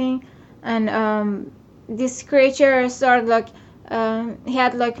everything, and this creature started he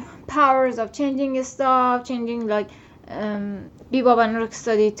had like powers of changing stuff, changing like Bebop and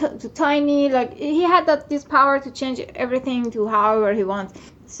Rocksteady to Tiny. Like he had this power to change everything to however he wants.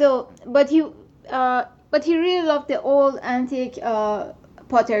 So, but he really loved the old antique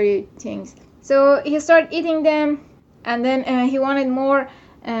pottery things. So he started eating them, and then he wanted more.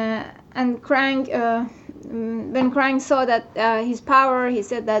 And Krang, when Krang saw that his power, he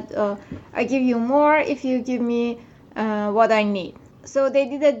said that I give you more if you give me what I need. So they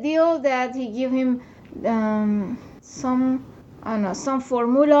did a deal that he give him some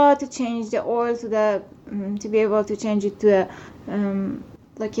formula to change the oil to be able to change it to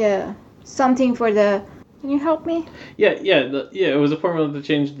something for the. Can you help me? Yeah. It was a formula to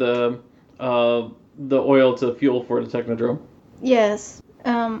change the oil to fuel for the Technodrome. Yes.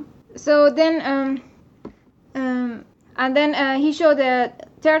 So then and then he showed the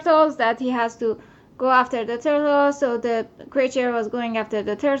turtles that he has to go after the turtles. So the creature was going after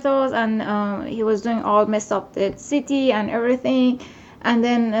the turtles, and he was doing all messed up the city and everything. And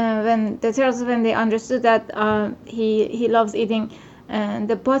then when the turtles, when they understood that he loves eating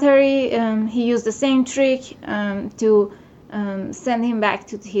the pottery, he used the same trick to send him back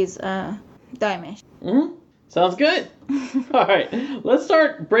to his dimension. Mm-hmm. Sounds good. All right, let's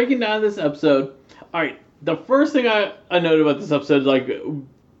start breaking down this episode. All right, the first thing I noted about this episode is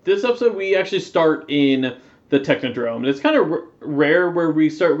this episode we actually start in the Technodrome. And it's kind of rare where we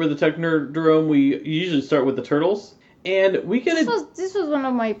start with the Technodrome. We usually start with the turtles, and we get This was one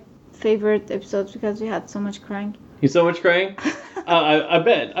of my favorite episodes because we had so much Krang. You so much Krang? I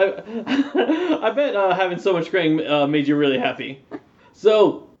bet. I bet having so much Krang made you really happy.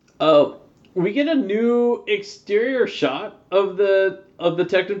 So, we get a new exterior shot of the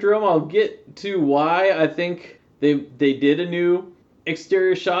Technodrome. I'll get to why I think they did a new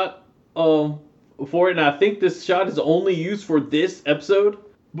exterior shot for it, and I think this shot is only used for this episode.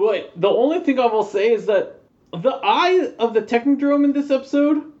 But the only thing I will say is that the eye of the Technodrome in this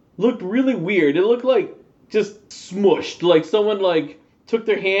episode looked really weird. It looked like just smushed, like someone took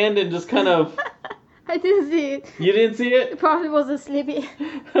their hand and just kind of. I didn't see it. You didn't see it? It probably wasn't sleepy.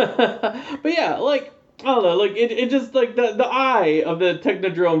 But yeah, I don't know, it just the eye of the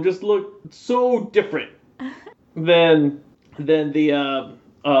Technodrome just looked so different than what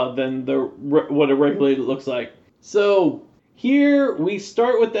it regularly looks like. So here we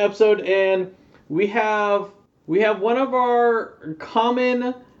start with the episode, and we have one of our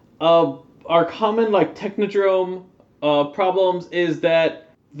common Technodrome problems is that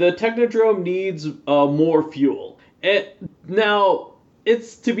the Technodrome needs more fuel. Now,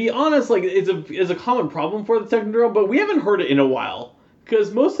 it's, to be honest, it's a common problem for the Technodrome, but we haven't heard it in a while.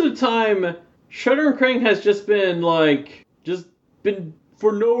 Because most of the time, Shredder and Krang has just been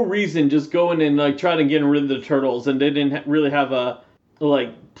for no reason just going and trying to get rid of the turtles, and they didn't really have a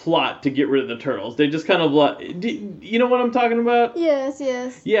like plot to get rid of the turtles. They just kind of you know what I'm talking about? Yes,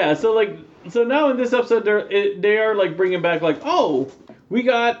 yes. Yeah. So now in this episode, they are like bringing back like, oh, we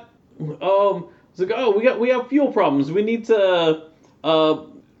got it's like, oh, we have fuel problems. We need to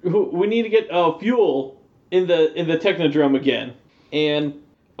get fuel in the Technodrome again. And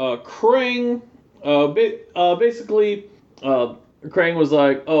Krang basically Krang was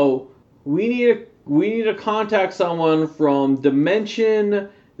like, oh, we need to contact someone from Dimension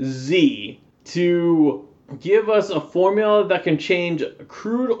Z to give us a formula that can change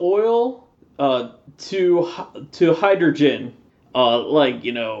crude oil to hydrogen.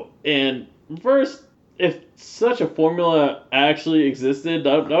 And first, if such a formula actually existed,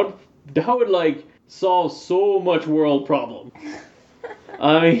 that would like solve so much world problem.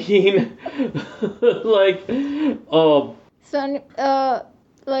 I mean, like, So,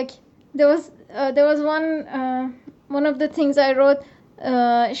 like there was one of the things I wrote.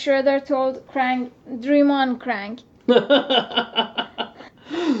 Shredder told Krang, "Dream on, Krang."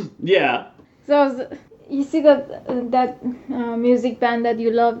 Yeah. So you see that music band that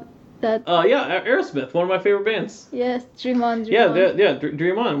you love. That yeah, Aerosmith, one of my favorite bands. Yes, Dream On.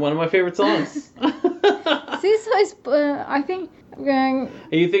 Dream On, one of my favorite songs. See, so it's, I think. And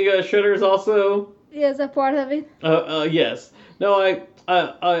you think Shredder is also? Yes, a part of it. Yes. No, I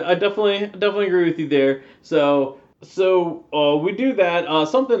definitely agree with you there. So we do that.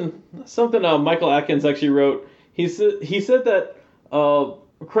 Something Michael Atkins actually wrote. He said that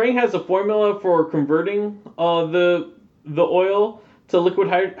Krang has a formula for converting the oil to liquid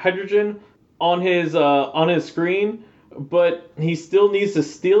hydrogen on his screen, but he still needs to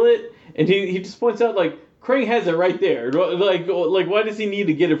steal it, and he just points out like Krang has it right there. Like why does he need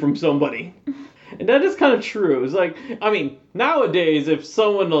to get it from somebody? And that is kind of true. It's like, I mean, nowadays if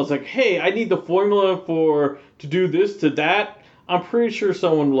someone was like, hey, I need the formula to do this to that, I'm pretty sure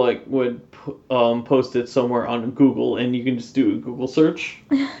someone like would post it somewhere on Google, and you can just do a Google search.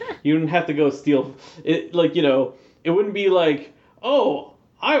 You don't have to go steal it. Like, you know, it wouldn't be like, oh,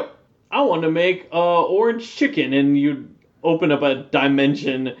 I want to make orange chicken, and you open up a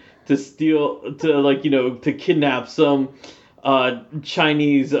dimension to steal, to kidnap some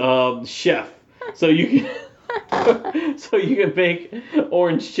Chinese chef, so you can make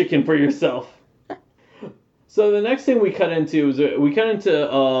orange chicken for yourself. So the next thing we cut into is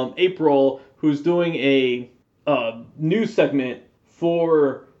April, who's doing a news segment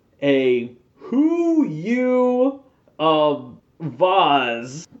for a Who You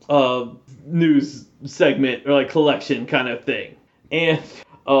Vaz news segment, or like collection kind of thing. And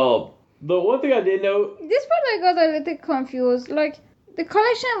the one thing I did know, this part I got a little confused. Like, the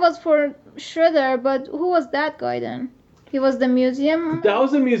collection was for Shredder, but who was that guy then? He was the museum? That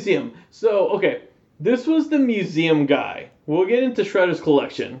was the museum. So, okay, this was the museum guy. We'll get into Shredder's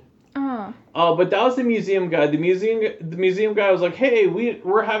collection. Oh. But that was the museum guy. The museum guy was like, hey,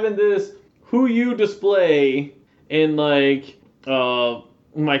 we're having this Who You display, and like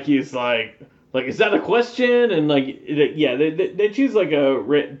Mikey's like, is that a question? And like, yeah, they choose like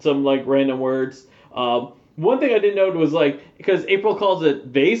some like random words. One thing I didn't know was like, because April calls it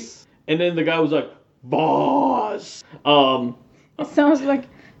vase, and then the guy was like, vase. It sounds like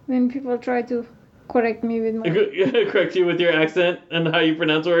when people try to correct me with my... Correct you with your accent and how you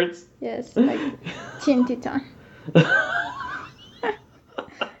pronounce words? Yes, like Chintitan.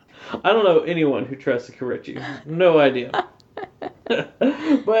 I don't know anyone who tries to correct you. No idea.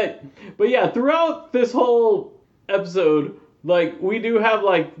 But yeah, throughout this whole episode, like, we do have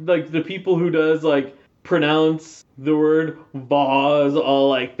like the people who does like pronounce the word vase all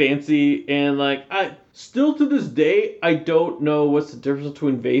like fancy, and like I still to this day I don't know what's the difference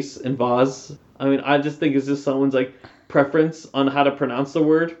between vase and vase. I mean, I just think it's just someone's like preference on how to pronounce the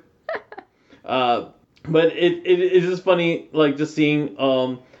word. But it is just funny, like, just seeing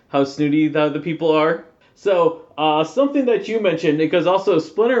how snooty the people are. So something that you mentioned, because also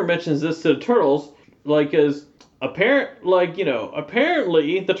Splinter mentions this to the Turtles, like, is apparently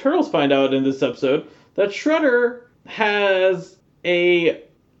the Turtles find out in this episode that Shredder has a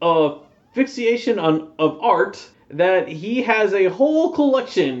fixation of art, that he has a whole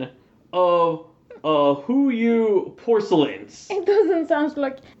collection of Who You porcelains. It doesn't sound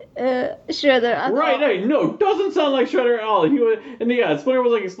like Shredder at all. Right, no, doesn't sound like Shredder at all. Splinter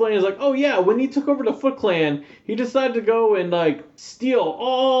was like explaining, he's like, oh yeah, when he took over the Foot Clan, he decided to go and like steal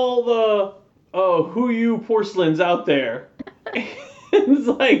all the Who You porcelains out there. It's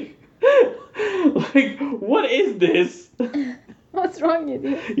like, what is this? What's wrong with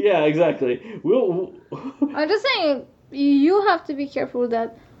you? Yeah, exactly. I'm just saying, you have to be careful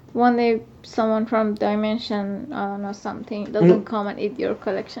that one day someone from Dimension, I don't know, something doesn't come and eat your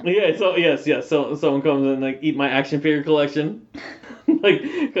collection. Yeah, so yes. So someone comes and like eat my action figure collection, like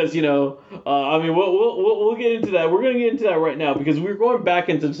because I mean we'll get into that. We're gonna get into that right now because we're going back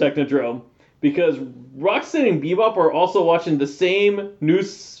into Technodrome because Rocksteady and Bebop are also watching the same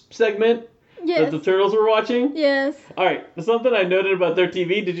news segment that the Turtles were watching. Yes. All right, something I noted about their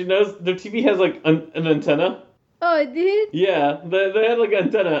TV. Did you notice their TV has like an antenna? Oh, it did? Yeah, they had like an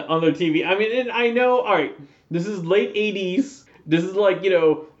antenna on their TV. I mean, and I know, all right, this is late 80s. This is like,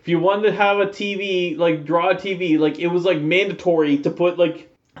 if you wanted to have a TV, like draw a TV, like it was like mandatory to put like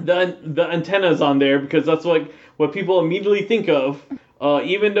the antennas on there because that's like what people immediately think of.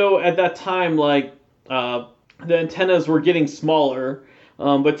 Even though at that time, like, the antennas were getting smaller,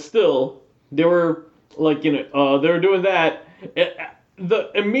 but still, they were like, they were doing that.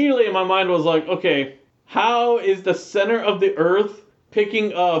 Immediately in my mind was like, okay, how is the center of the earth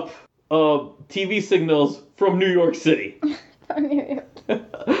picking up TV signals from New York City? I mean,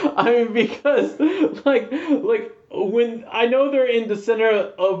 because like when I know they're in the center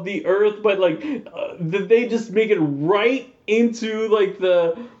of the earth, but like they just make it right into like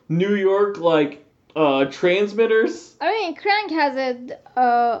the New York like transmitters. I mean, Crank has it.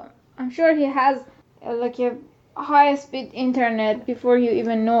 I'm sure he has like a high-speed internet before you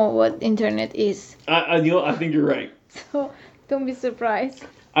even know what internet is. I think you're right. So don't be surprised.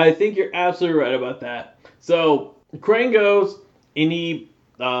 I think you're absolutely right about that. So Crane goes and he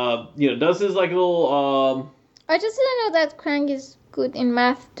does his like little. I just didn't know that Crank is good in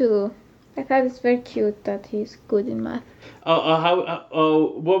math too. I thought it's very cute that he's good in math.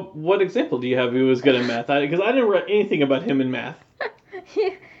 What example do you have? He was good in math? Because I didn't read anything about him in math.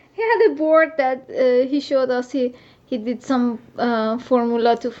 He had a board that he showed us. He did some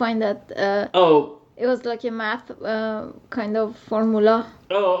formula to find that. It was like a math kind of formula.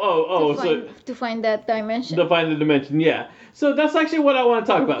 To find that dimension. To find the dimension, yeah. So that's actually what I want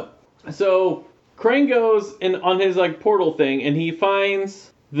to talk about. So Crane goes on his like portal thing, and he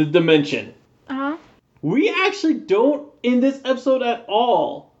finds the dimension. Uh-huh. We actually don't in this episode at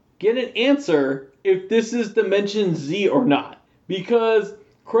all get an answer if this is Dimension Z or not, because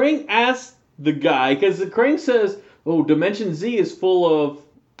Crane asks the guy, because Crane says, "Oh, Dimension Z is full of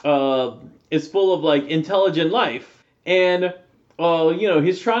like intelligent life," and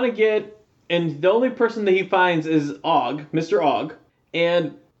he's trying to get, and the only person that he finds is Og, Mr. Og,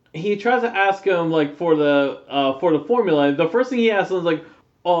 and he tries to ask him like for the formula. The first thing he asks is like,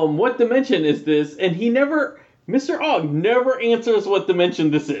 what dimension is this? And Mr. Og never answers what dimension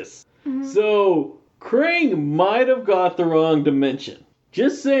this is. Mm-hmm. So Krang might have got the wrong dimension.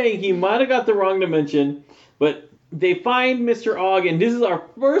 Just saying, he might have got the wrong dimension, but they find Mr. Og, and this is our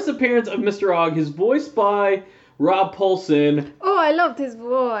first appearance of Mr. Og. He's voiced by Rob Paulsen. Oh, I loved his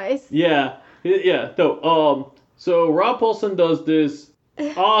voice. Yeah. So Rob Paulsen does this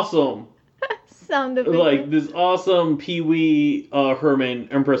awesome sound effect. Like this awesome Pee Wee Herman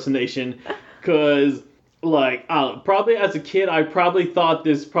impersonation, because like probably as a kid I probably thought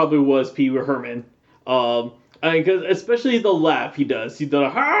this probably was Pee Wee Herman. Because especially the laugh he does. He does a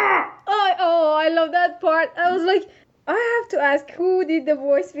ha! Oh, I love that part. I was like, I have to ask who did the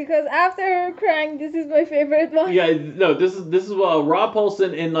voice, because after Crank, this is my favorite one. Yeah, no, this is Rob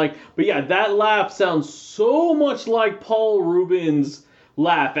Paulsen, and like, but yeah, that laugh sounds so much like Paul Rubens'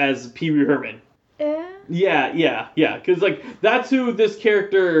 laugh as Pee Wee Herman. Yeah. Because like that's who this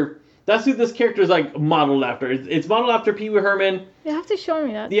character is like modeled after. It's modeled after Pee Wee Herman. You have to show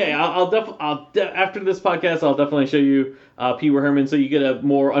me that. Yeah, I'll after this podcast, I'll definitely show you Pee Wee Herman, so you get a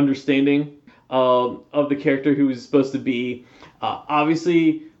more understanding of the character who is supposed to be.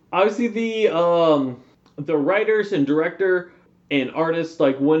 Obviously the writers and director and artists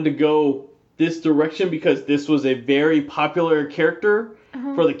like wanted to go this direction because this was a very popular character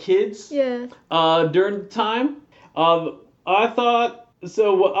for the kids. Yeah. During the time, what I thought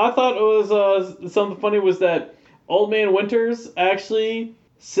was something funny was that Old Man Winters actually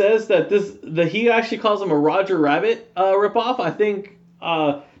says that he actually calls him a Roger Rabbit ripoff. I think,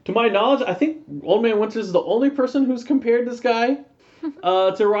 to my knowledge, I think Old Man Winters is the only person who's compared this guy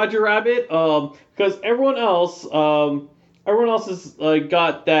to Roger Rabbit. Because everyone else has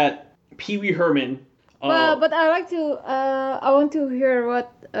got that Pee Wee Herman. But I want to hear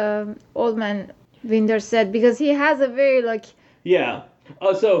what Old Man Winters said, because he has a very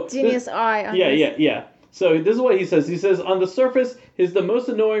genius eye on this. Yeah. So this is what he says. He says, on the surface, he's the most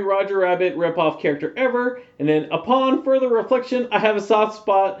annoying Roger Rabbit ripoff character ever, and then upon further reflection, I have a soft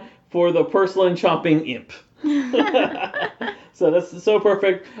spot for the porcelain chomping imp. So that's so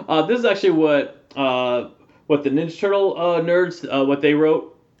perfect. This is actually what the Ninja Turtle nerds what they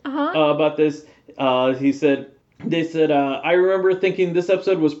wrote. about this. He said, they said, I remember thinking this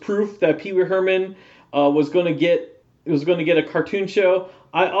episode was proof that Pee Wee Herman was going to get a cartoon show.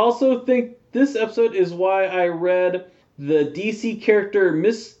 I also think this episode is why I read the DC character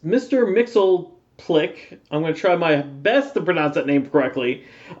Mr. Mxyzptlk. I'm going to try my best to pronounce that name correctly,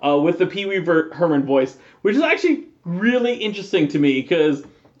 with the Pee Wee Herman voice, which is actually really interesting to me because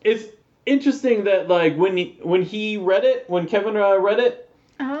it's interesting that like when Kevin read it,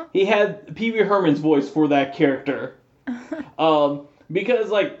 he had Pee Wee Herman's voice for that character. Because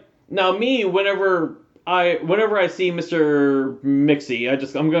like now me, whenever I see Mr. Mixie,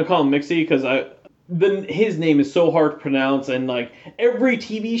 I'm gonna call him Mixie because his name is so hard to pronounce, and like every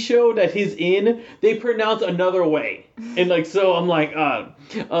TV show that he's in, they pronounce another way, and like so I'm like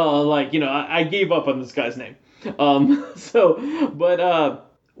like I gave up on this guy's name. The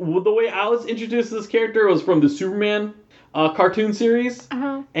way I was introduced to this character was from the Superman cartoon series,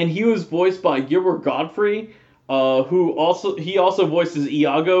 and he was voiced by Gilbert Godfrey, who also voices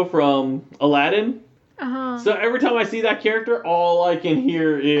Iago from Aladdin. So every time I see that character, all I can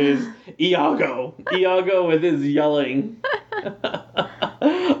hear is Iago with his yelling.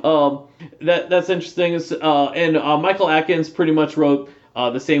 That's interesting. And Michael Atkins pretty much wrote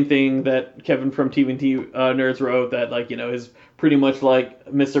the same thing that Kevin from TVT Nerds wrote. That is pretty much like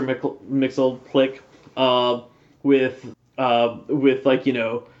Mr. Mxyzptlk, with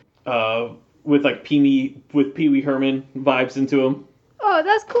Pee Wee Herman vibes into him. Oh,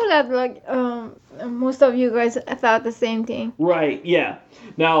 that's cool that most of you guys thought the same thing. Right, yeah.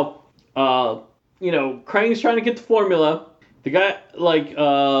 Now, Krang's trying to get the formula. The guy,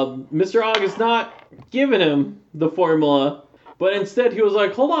 Mr. Og is not giving him the formula, but instead he was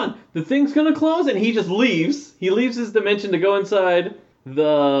like, hold on, the thing's gonna close, and he just leaves. He leaves his dimension to go inside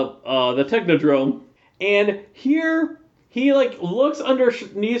the Technodrome, and here he, looks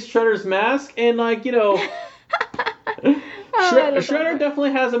underneath Shredder's mask, and, Shredder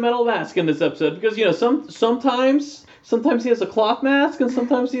definitely has a metal mask in this episode because sometimes he has a cloth mask and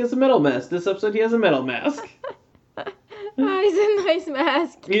sometimes he has a metal mask. This episode he has a metal mask. It's a nice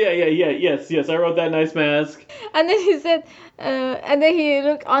mask. Yes. I wrote that, nice mask. And then he said, and then he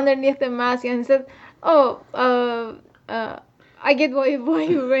looked underneath the mask and said, I get why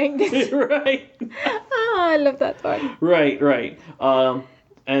you're wearing this. Right. I love that part. Right.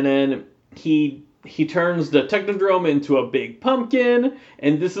 And then he turns the Technodrome into a big pumpkin,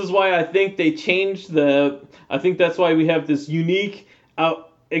 and this is why I think they changed I think that's why we have this unique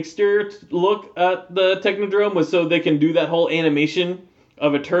exterior look at the Technodrome, was so they can do that whole animation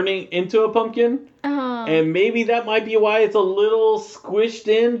of it turning into a pumpkin. And maybe that might be why it's a little squished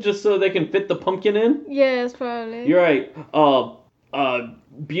in, just so they can fit the pumpkin in. Yes, probably. You're right. Bebop and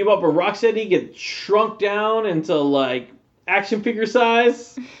Rocksteady get shrunk down into, action figure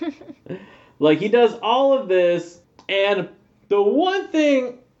size. He does all of this, and the one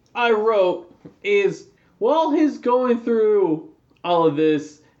thing I wrote is, while he's going through all of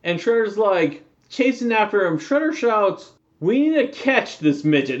this, and Shredder's, chasing after him, Shredder shouts, "We need to catch this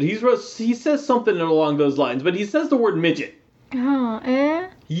midget." He says something along those lines, but he says the word midget.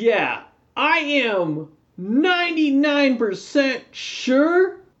 Yeah, I am 99%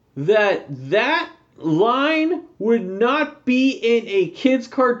 sure that line would not be in a kid's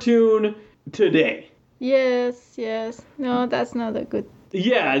cartoon today. Yes. No, that's not a good.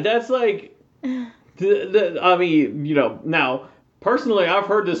 Yeah, that's now, personally, I've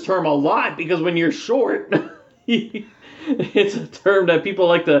heard this term a lot because when you're short, it's a term that people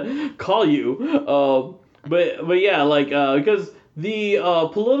like to call you. But yeah, because the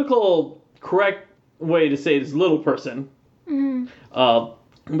political correct way to say it is little person. Mm-hmm.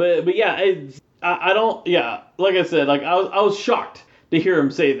 But yeah, I don't. Yeah, like I said, I was shocked to hear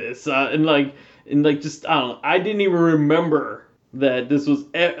him say this, just I don't know. I didn't even remember that this was.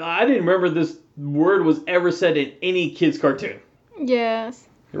 I didn't remember this word was ever said in any kids' cartoon. Yes.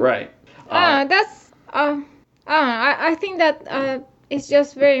 Right. That's. I think that it's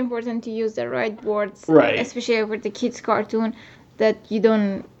just very important to use the right words, right? Especially for the kids' cartoon, that you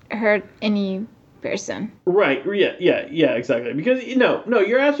don't hurt any person. Right. Yeah. Exactly. Because no,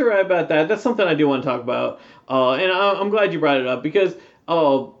 you're absolutely right about that. That's something I do want to talk about. And I'm glad you brought it up because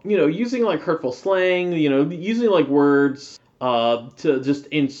using hurtful slang, using words to just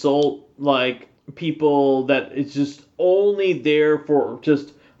insult people that it's just only there for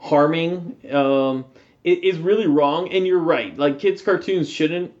just harming it is really wrong. And you're right. Kids cartoons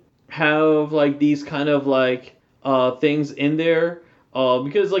shouldn't have these kind of things in there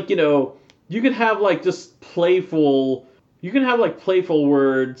because you can have just playful. You can have playful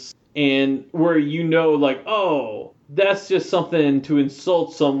words and where oh, that's just something to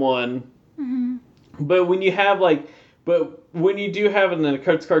insult someone. Mm-hmm. But when you have when you do have in a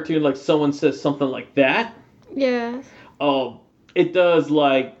cartoon like someone says something like that, Yes. it does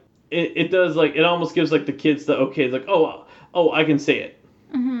like it almost gives like the kids the okay, it's like oh I can say it.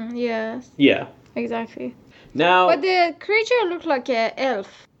 Mm-hmm. Yes. Yeah. Exactly. Now. But the creature looked like an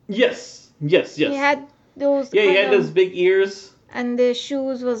elf. Yes. He had those. Yeah, he had those big ears. And the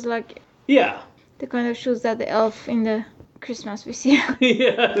shoes was like. Yeah. The kind of shoes that the elf in the Christmas we see.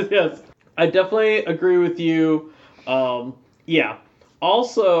 Yes. I definitely agree with you. Yeah.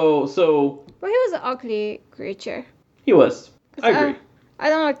 Also, so. But he was an ugly creature. He was. I agree. I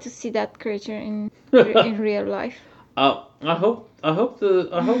don't like to see that creature in real life. I hope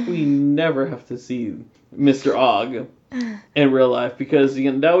we never have to see Mr. Og in real life, because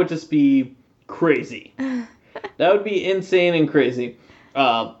that would just be crazy. That would be insane and crazy.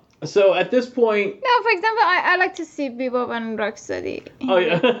 So at this point... No, for example, I like to see Bebop and Rocksteady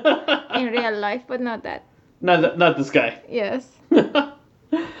in real life, but not that. Not this guy. Yes. I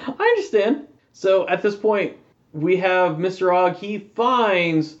understand. So at this point, we have Mr. Og. He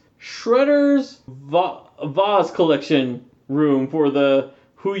finds Shredder's vase collection room for the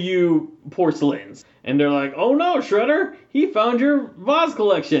Huyu porcelains. And they're like, oh no, Shredder, he found your vase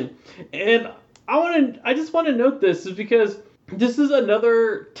collection. And I just want to note this is because this is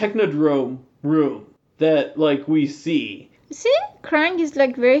another Technodrome room that like we see. See, Krang is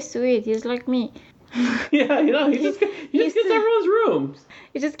like very sweet. He's like me. Yeah, he just gets everyone's rooms.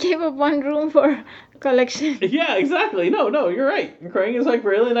 He just gave up one room for collection. Yeah, exactly. No, you're right. Krang is like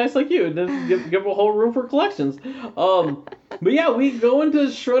really nice like you. Just give a whole room for collections. But yeah, we go into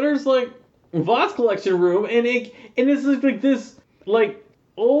Shredder's like vase collection room, and it's like this like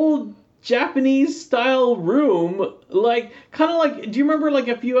old Japanese style room, like kind of like. Do you remember like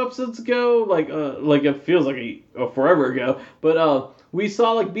a few episodes ago, like it feels like a forever ago, but we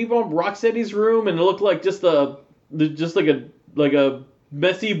saw like Bebop Rocksteady's room, and it looked like just like a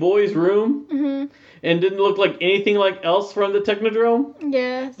messy boy's room, and didn't look like anything like else from the Technodrome.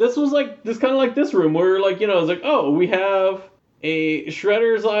 Yes. This was like this kind of like this room where like it's like, oh, we have a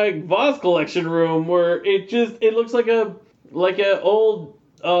Shredder's like vase collection room where it looks like a old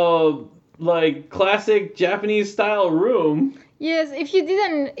like classic Japanese style room. Yes, if you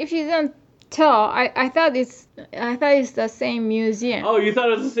didn't tell, I thought it's the same museum. Oh, you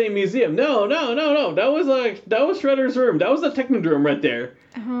thought it was the same museum? No. That was Shredder's room. That was the Technodrome right there.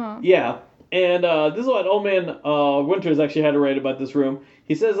 Uh-huh. Yeah. And this is what Old Man Winters actually had to write about this room.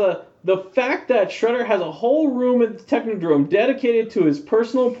 He says, the fact that Shredder has a whole room in the Technodrome dedicated to his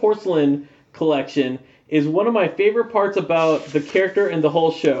personal porcelain collection is one of my favorite parts about the character and the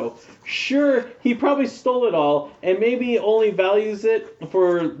whole show. Sure, he probably stole it all, and maybe only values it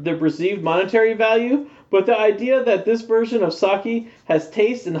for the perceived monetary value, but the idea that this version of Saki has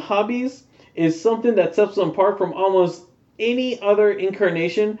taste and hobbies is something that sets him apart from almost any other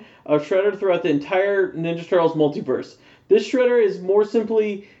incarnation of Shredder throughout the entire Ninja Turtles multiverse. This Shredder is more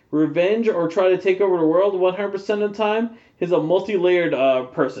simply revenge or try to take over the world 100% of the time. He's a multi-layered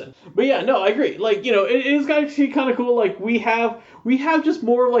person. But yeah, no, I agree. Like, it is actually kind of cool. Like, we have just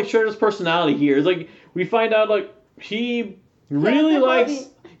more of like Shredder's personality here. It's like we find out like he really likes. Hobby.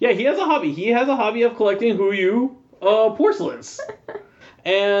 Yeah, he has a hobby. He has a hobby of collecting Huyu porcelains.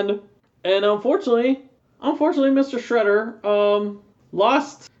 and unfortunately, Mr. Shredder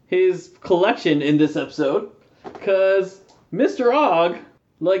lost his collection in this episode because Mr. Og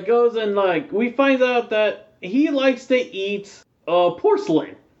like goes and like we find out that he likes to eat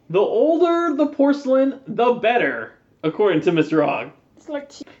porcelain. The older the porcelain, the better, according to Mr. Og. It's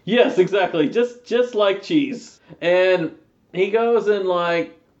like cheese. Yes, exactly. Just like cheese. And he goes and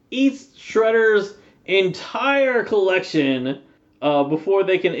like eats Shredder's entire collection before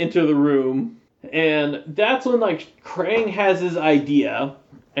they can enter the room. And that's when like Krang has his idea,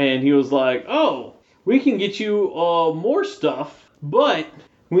 and he was like, "Oh, we can get you more stuff, but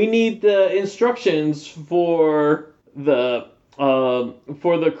we need the instructions for the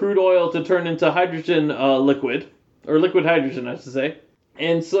crude oil to turn into hydrogen liquid, or liquid hydrogen, I should say."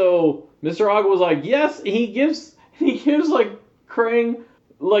 And so Mr. Og was like, "Yes." And he gives like Krang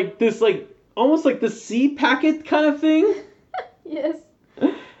like this like almost like the seed packet kind of thing. Yes.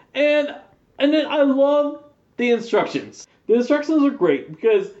 And then I love the instructions. The instructions are great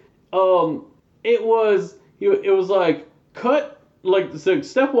because it was like cut. Like, so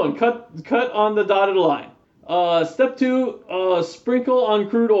step 1, cut on the dotted line. Step 2, sprinkle on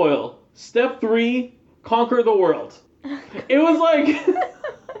crude oil. Step 3, conquer the world. It was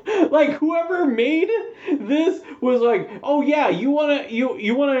like, like whoever made this was like, oh yeah, you wanna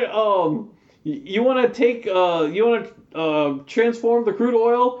You want to transform the crude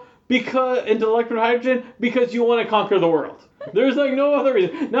oil into liquid hydrogen because you want to conquer the world. There's like no other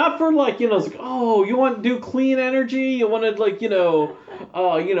reason. Not for like, it's like, oh, you want to do clean energy? You want to like,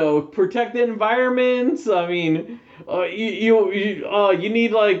 protect the environment? I mean, you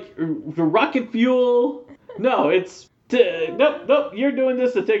need like rocket fuel. No, nope, you're doing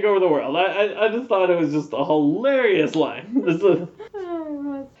this to take over the world. I just thought it was just a hilarious line.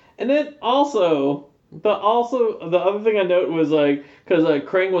 And then also the other thing I note was like, because like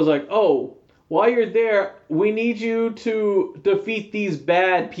Krang was like, oh, while you're there, we need you to defeat these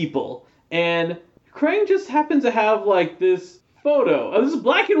bad people. And Krang just happens to have like this photo, this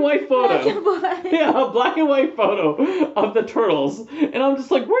black and white photo. Black and white. Yeah, a black and white photo of the turtles. And I'm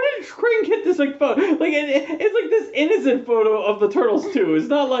just like, where did Krang get this like photo? Like it's like this innocent photo of the turtles too. It's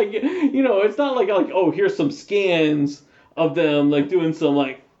not like, it's not like oh, here's some scans of them like doing some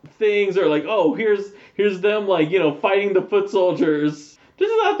like things, or like, oh, here's them like, fighting the foot soldiers.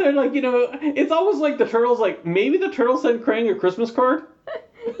 Just out there like, it's almost like the turtles, like maybe the turtles sent Krang a Christmas card.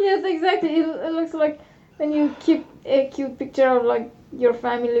 Yes, exactly. It looks like when you keep a cute picture of like your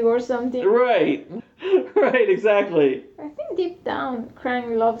family or something. Right, exactly. I think deep down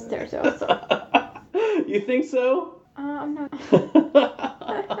Krang loves turtles. So. You think so? I'm not.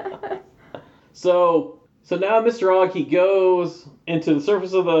 So now Mr. Og, he goes into the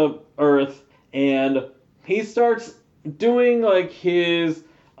surface of the earth and he starts doing like his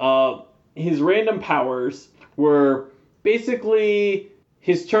random powers, where basically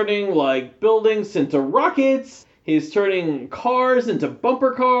he's turning like buildings into rockets, he's turning cars into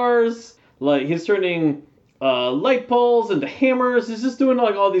bumper cars, like he's turning light poles into hammers. He's just doing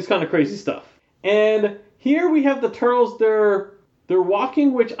like all these kind of crazy stuff. And here we have the turtles. They're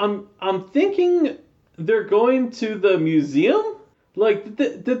walking, which I'm thinking they're going to the museum. Like,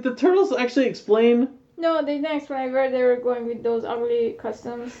 did the turtles actually explain? No, they didn't explain where they were going with those ugly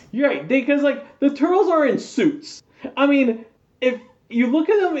costumes. You're right, because like the turtles are in suits. I mean, if you look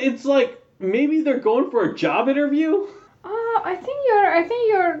at them, it's like maybe they're going for a job interview. I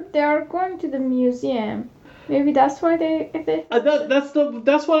think they are going to the museum. Maybe that's why they.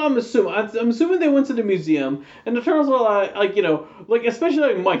 That's what I'm assuming. I'm assuming they went to the museum, and the turtles were like especially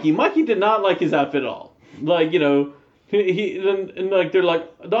like Mikey. Mikey did not like his outfit at all. Like he like they're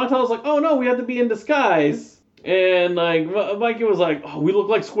like Donatello's like, oh no, we have to be in disguise, and like Mikey was like, oh, we look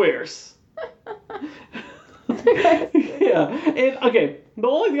like squares. Yeah, and okay, the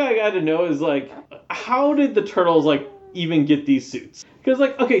only thing I got to know is like, how did the turtles like even get these suits? Because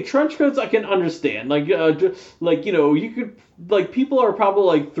like, okay, trench coats I can understand, like you could like people are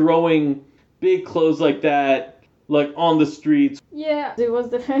probably like throwing big clothes like that like on the streets. Yeah, it was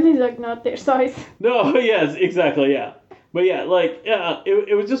definitely like not their size. No, yes, exactly, yeah. But yeah, like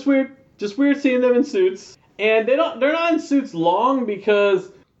it was just weird seeing them in suits, and they're not in suits long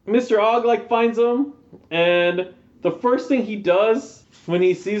because Mr. Og like finds them, and the first thing he does when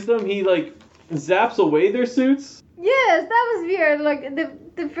he sees them, he like zaps away their suits. Yes, that was weird. Like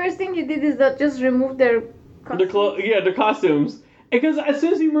the first thing he did is that just remove their costumes. Their costumes. Because as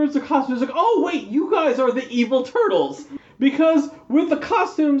soon as he removes the costumes, he's like, oh wait, you guys are the evil turtles. Because with the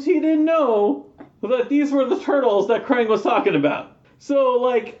costumes, he didn't know that these were the turtles that Krang was talking about. So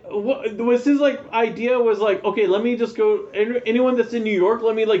like, what was his like idea was like, okay, let me just go. Anyone that's in New York,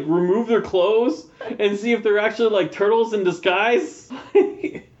 let me like remove their clothes and see if they're actually like turtles in disguise.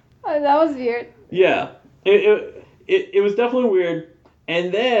 Oh, that was weird. Yeah, it was definitely weird.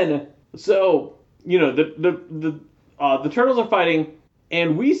 And then so the turtles are fighting,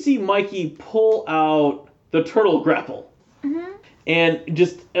 and we see Mikey pull out the turtle grapple. Mm-hmm. And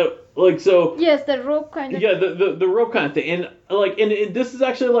just like so. Yes, the rope kind of. Yeah, the rope kind of thing, and like, and this is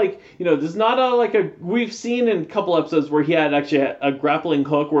actually like, this is not we've seen in a couple episodes where he had actually a grappling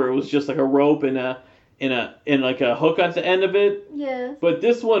hook where it was just like a rope and like a hook on the end of it. Yes. But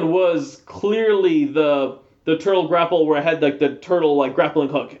this one was clearly the turtle grapple where it had like the turtle like grappling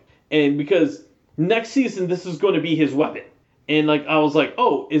hook, and because next season this is going to be his weapon. And like I was like,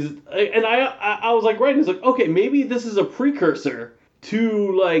 oh, I was like, right, it's like, okay, maybe this is a precursor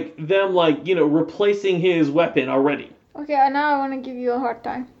to like them like replacing his weapon already. Okay, now I want to give you a hard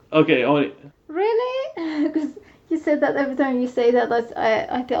time. Okay, Really? Because you said that every time you say that,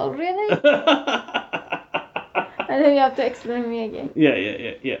 I tell really. And then you have to explain me again.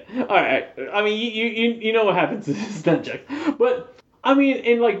 Yeah. All right. I mean, you know what happens in this nunchuck, but I mean,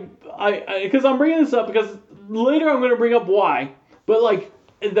 and like because I'm bringing this up because later I'm going to bring up why, but like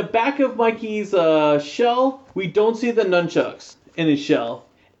in the back of Mikey's shell, we don't see the nunchucks in his shell,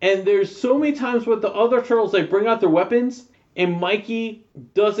 and there's so many times with the other turtles they bring out their weapons, and Mikey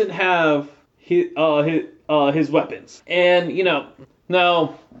doesn't have his weapons. And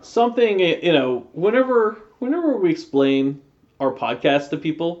now something whenever we explain our podcast to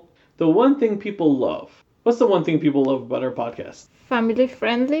people, the one thing people love. What's the one thing people love about our podcast? Family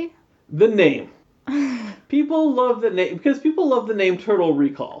friendly. The name. People love the name because people love the name Turtle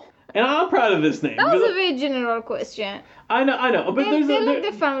Recall. And I'm proud of this name. That was a very general question. I know. But they love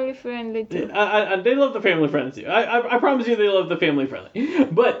the family friendly too. They love the family friendly too. I promise you they love the family friendly.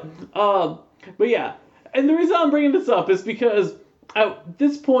 But yeah. And the reason I'm bringing this up is because at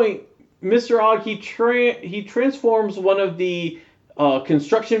this point, Mr. Og, he transforms one of the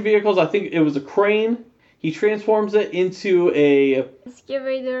construction vehicles. I think it was a crane. He transforms it into a...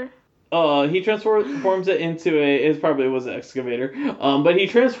 excavator. He transforms it into it probably was an excavator. But he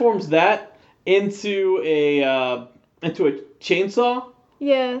transforms that into a chainsaw.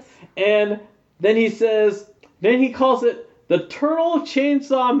 Yes. And then he calls it the Turtle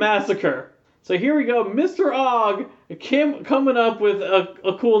Chainsaw Massacre. So here we go. Mr. Og coming up with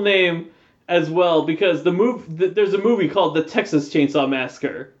a cool name as well, because there's a movie called The Texas Chainsaw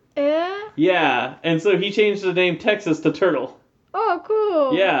Massacre. Yeah? Yeah, and so he changed the name Texas to Turtle. Oh,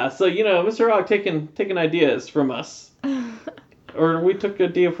 cool. Yeah, so Mr. Og taking ideas from us. Or we took an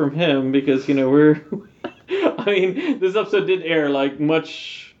idea from him because, we're... I mean, this episode did air like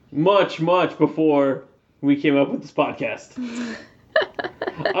much before we came up with this podcast.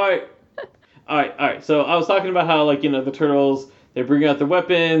 All right. So I was talking about how the turtles, they bring out their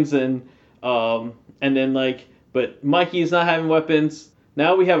weapons and then but Mikey's not having weapons.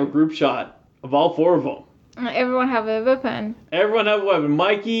 Now we have a group shot of all four of them. Everyone have a weapon. Everyone have a weapon.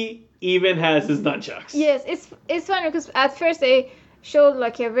 Mikey even has his nunchucks. Yes, it's funny because at first they showed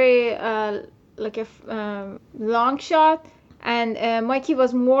a very long shot, and Mikey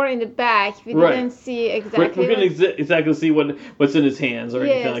was more in the back. We didn't see exactly. We couldn't exactly see what's in his hands or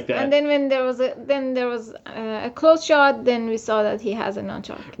anything like that. And then when there was a close shot, then we saw that he has a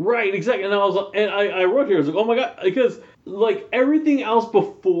nunchuck. Right, exactly. And I wrote here, I was like, oh my god, because everything else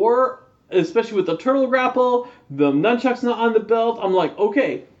before, especially with the turtle grapple, the nunchuck's not on the belt. I'm like,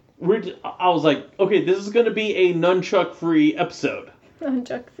 okay, I was like, okay, this is gonna be a nunchuck free episode.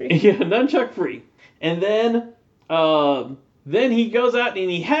 Nunchuck free. Yeah, nunchuck free. And then he goes out and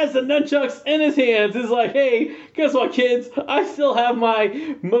he has the nunchucks in his hands. He's like, hey, guess what, kids? I still have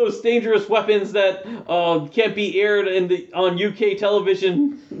my most dangerous weapons that can't be aired on UK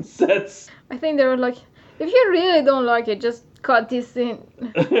television sets. I think they were like, if you really don't like it, just cut this in.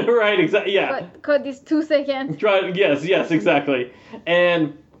 Right, exactly, yeah. Cut this 2 seconds. Yes, exactly.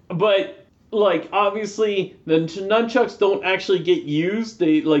 But obviously, the nunchucks don't actually get used.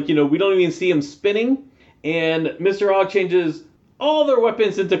 They, we don't even see them spinning. And Mr. Og changes all their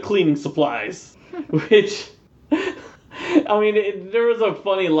weapons into cleaning supplies. Which, I mean, there was a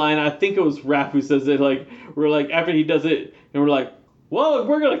funny line. I think it was Raph who says it. We're after he does it, and we're like, well,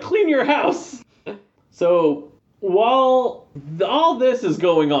 we're going to clean your house. So, while all this is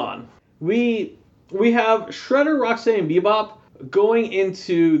going on, we have Shredder, Rocksteady, and Bebop going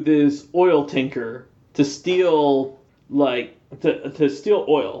into this oil tanker to steal, to steal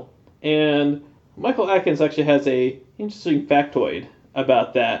oil. And Michael Atkins actually has a interesting factoid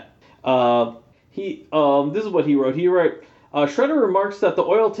about that. This is what he wrote. He wrote, Shredder remarks that the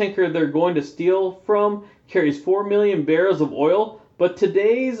oil tanker they're going to steal from carries 4 million barrels of oil, but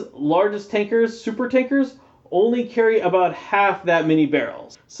today's largest tankers, super tankers, only carry about half that many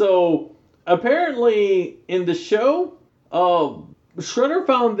barrels. So apparently in the show, Shredder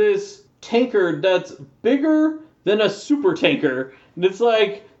found this tanker that's bigger than a super tanker. It's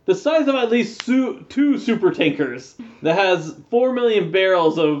the size of at least 2 super tankers that has 4 million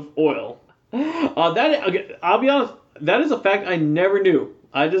barrels of oil. I'll be honest, that is a fact I never knew.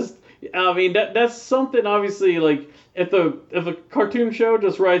 That's something obviously if a cartoon show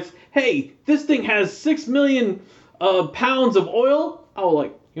just writes, hey, this thing has 6 million pounds of oil, I was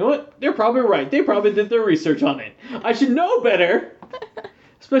like, you know what? They're probably right. They probably did their research on it. I should know better.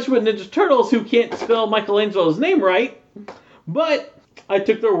 Especially with Ninja Turtles who can't spell Michelangelo's name right. But I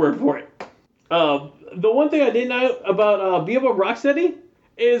took their word for it. The one thing I didn't know about Bebop Rocksteady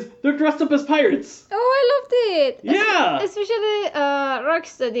is they're dressed up as pirates. Oh, I loved it. Yeah. Especially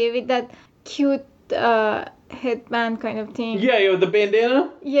Rocksteady with that cute headband kind of thing. Yeah, with the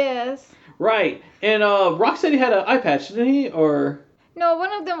bandana. Yes. Right. And Rocksteady had an eye patch, didn't he? Or no,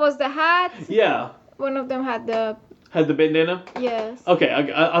 one of them was the hat. Yeah. One of them had the bandana. Yes. Okay,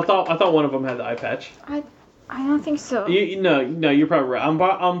 I thought one of them had the eye patch. I don't think so. No, you're probably right.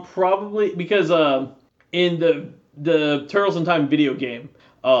 I'm probably because in the Turtles in Time video game,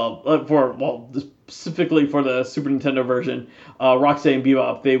 specifically for the Super Nintendo version, Rocksteady and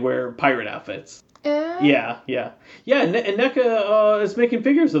Bebop, they wear pirate outfits. Yeah. And NECA is making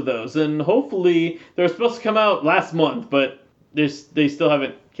figures of those, and hopefully they're supposed to come out last month, but they still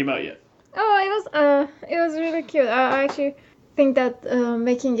haven't came out yet. Oh, it was really cute. I actually think that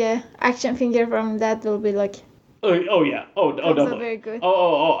making a action figure from that will be like. Oh yeah. Oh definitely. Very good.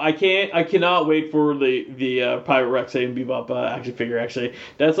 Oh! I cannot wait for the Pirate Rocksteady and Bebop action figure. Actually,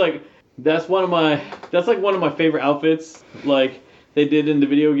 that's one of my favorite outfits. Like they did in the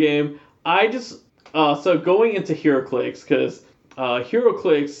video game. I just so going into HeroClix, because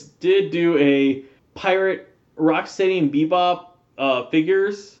HeroClix did do a Pirate Rocksteady and Bebop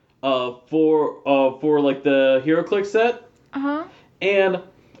figures for like the HeroClix set. And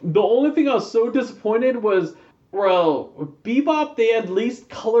the only thing I was so disappointed was, well, Bebop, they at least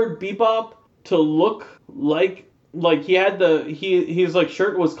colored Bebop to look like he had his like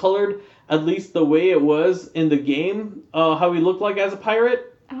shirt was colored at least the way it was in the game, how he looked like as a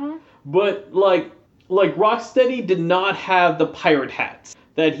pirate. But like Rocksteady did not have the pirate hats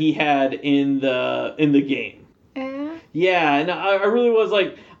that he had in the game. Yeah, and I really was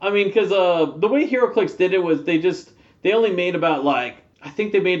like, I mean, because the way HeroClix did it was they only made about I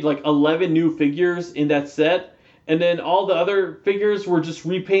think they made 11 new figures in that set, and then all the other figures were just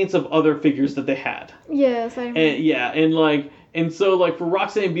repaints of other figures that they had. Yes, I remember. And yeah, and so for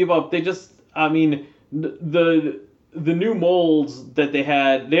Rocksteady and Bebop, they just, I mean, the new molds that they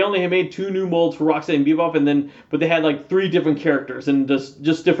had, they only had made 2 new molds for Rocksteady and Bebop, but they had 3 different characters and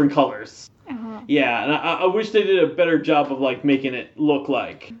just different colors. Yeah, and I wish they did a better job of making it look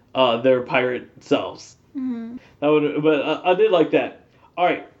like their pirate selves. But I did like that. All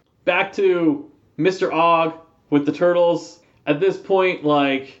right, back to Mr. Og with the turtles. Now Mr.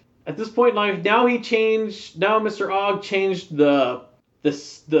 Og changed the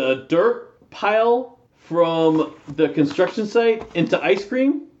dirt pile from the construction site into ice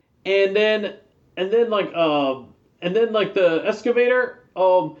cream, and then the excavator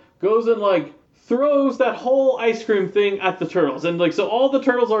goes and throws that whole ice cream thing at the turtles, and so all the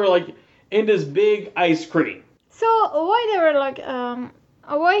turtles are in this big ice cream. So why they were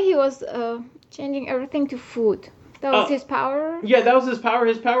why he was changing everything to food? That was his power? Yeah, that was his power.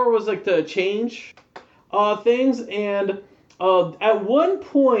 His power was to change things, and at one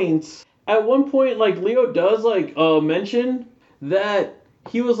point Leo does mention that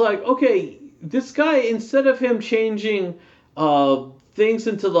he was okay, this guy, instead of him changing things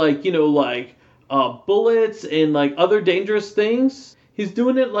into bullets and other dangerous things, he's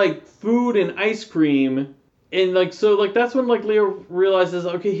doing it food and ice cream. And so that's when Leo realizes,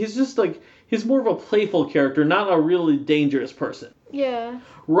 okay, he's just he's more of a playful character, not a really dangerous person. Yeah.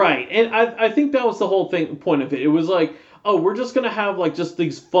 Right. And I think that was the whole point of it. It was oh, we're just gonna have just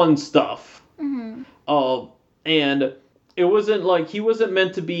these fun stuff. And it wasn't he wasn't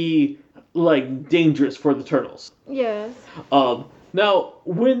meant to be dangerous for the turtles. Yes. Now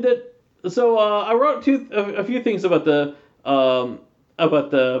I wrote a few things about the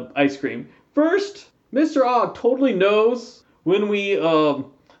ice cream. First, Mr. Og totally knows when we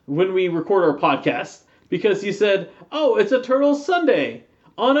record our podcast, because he said, "Oh, it's a Turtles Sunday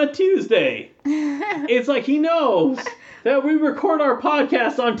on a Tuesday." It's he knows that we record our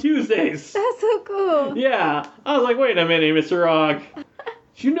podcast on Tuesdays. That's so cool. Yeah, I was wait a minute, Mr. Og.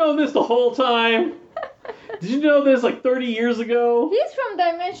 Did you know this the whole time? Did you know this 30 years ago? He's from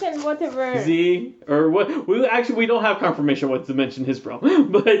Dimension whatever. Z or what? We don't have confirmation what dimension he's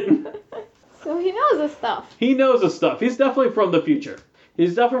from, but. So he knows the stuff. He knows the stuff. He's definitely from the future.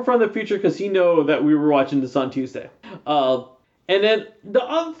 He's definitely from the future because he know that we were watching this on Tuesday. And then the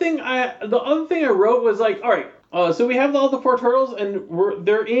other thing I wrote was all right. So we have all the 4 turtles, and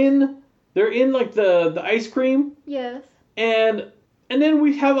they're in the ice cream. Yes. And then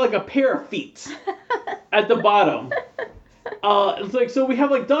we have a pair of feet at the bottom. It's so we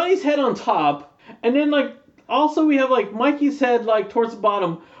have Donnie's head on top, and then also we have Mikey's head towards the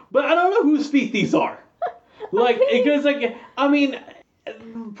bottom. But I don't know whose feet these are. Because I mean,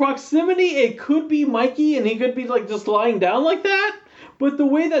 proximity, it could be Mikey and he could be just lying down like that. But the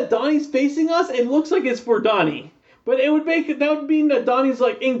way that Donnie's facing us, it looks like it's for Donnie. But that would mean that Donnie's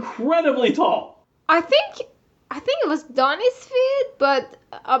incredibly tall. I think it was Donnie's feet, but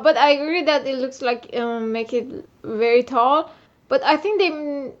I agree that it looks make it very tall. But I think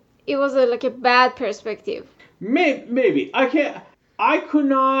it was a bad perspective. Maybe I could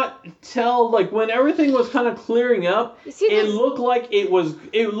not tell, when everything was kind of clearing up, it looked like it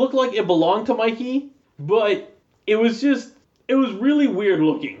belonged to Mikey, but it was really weird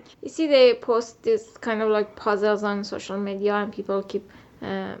looking. You see, they post this kind of puzzles on social media, and people keep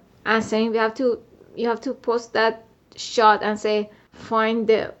answering. We have to you have to post that shot and say, find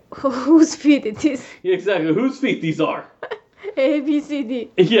the whose feet it is. Yeah, exactly. Whose feet these are? A, B, C,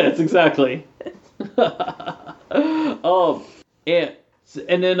 D. Yes, exactly.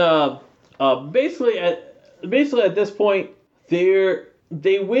 And then basically at this point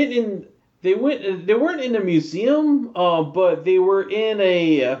they weren't in a museum, but they were in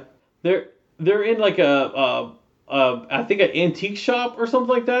they're in like I think an antique shop or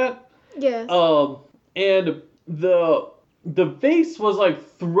something like that. Yes. And the vase was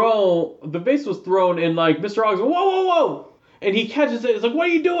thrown, and like Mr. Og's, whoa, and he catches it. It's like, what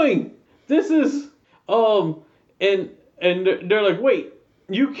are you doing? This is and they're like, wait,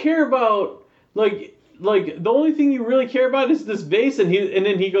 you care about like the only thing you really care about is this vase, and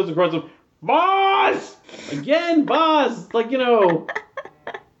then he goes across them, boss, again, boss, like,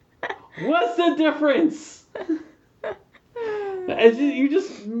 what's the difference? You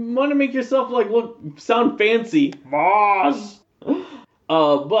just want to make yourself sound fancy, boss.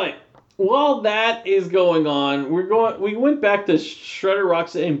 But while that is going on, we went back to Shredder,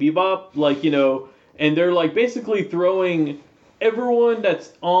 Rocksteady, and Bebop, and they're basically throwing everyone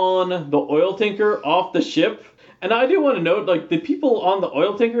that's on the oil tanker off the ship. And I do want to note, the people on the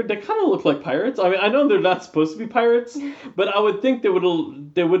oil tanker, they kind of look like pirates. I mean, I know they're not supposed to be pirates, but I would think they would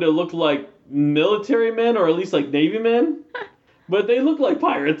have looked like military men, or at least Navy men. But they look like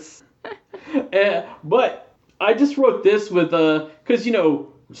pirates. But I just wrote this with because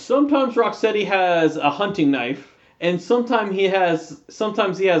sometimes Rocksteady has a hunting knife, and sometimes he has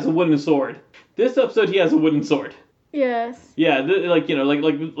a wooden sword. This episode he has a wooden sword. Yes. Yeah, like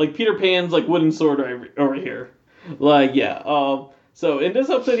Peter Pan's wooden sword over here. So in this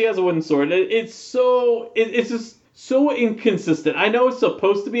episode he has a wooden sword. It's just so inconsistent. I know it's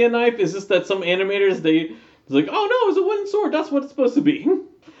supposed to be a knife. It's just that some animators it's like, oh no, it's a wooden sword. That's what it's supposed to be.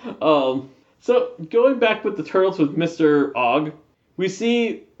 So going back with the turtles with Mr. Og, we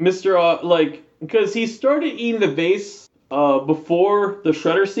see Mr. Og because he started eating the vase before the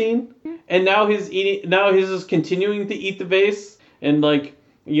Shredder scene, and now he's just continuing to eat the vase, and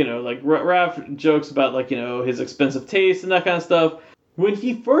Raph jokes about his expensive taste and that kind of stuff. When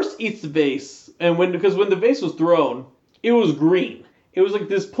he first eats the vase, and because when the vase was thrown, it was green. It was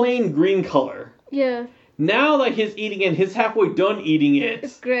this plain green color. Yeah. Now that he's eating it, he's halfway done eating it.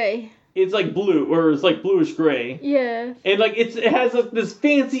 It's gray. It's blue, or it's bluish gray. Yeah. And it has this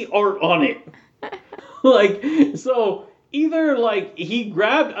fancy art on it. So either he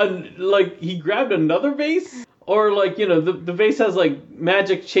grabbed another vase, or the vase has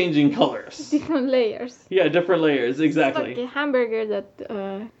magic changing colors. Different layers. Yeah, different layers, exactly. It's like a hamburger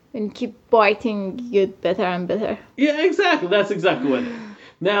that when you keep biting, you get better and better. Yeah, exactly. That's exactly what it is.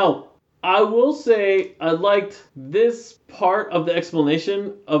 Now, I will say I liked this part of the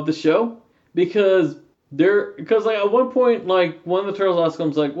explanation of the show, because at one point one of the turtles asked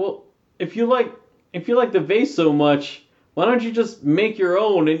him, well, if you like the vase so much, why don't you just make your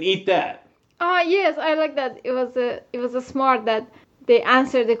own and eat that? Yes, I like that. It was a smart that they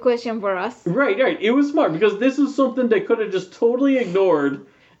answered the question for us. Right. It was smart, because this is something they could have just totally ignored,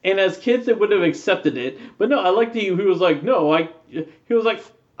 and as kids they would have accepted it. But no, I liked he was like, no, he was like,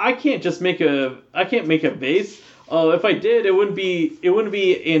 I can't make a vase. If I did, it wouldn't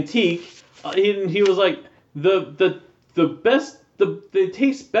be antique. He was like, they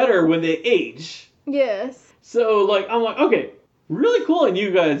taste better when they age. Yes. So I'm like, okay, really cool on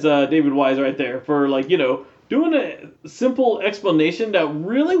you guys, David Wise, right there, for doing a simple explanation that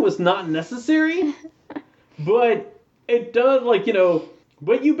really was not necessary, but it does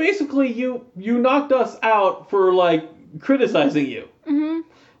but you basically you knocked us out for criticizing you. Mm-hmm.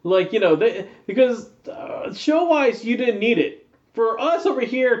 Because show-wise, you didn't need it. For us over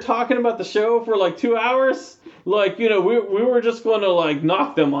here talking about the show for 2 hours, we were just going to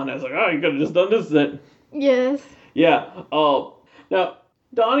knock them on it. It's oh, you could have just done this then. Yes. Yeah. Now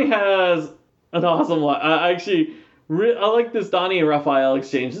Donnie has an awesome line. I actually I like this Donnie and Raphael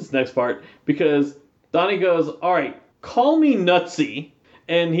exchange, this next part, because Donnie goes, all right, call me Nutsy,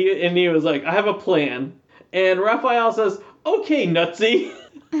 and he was like, I have a plan, and Raphael says, okay, Nutsy.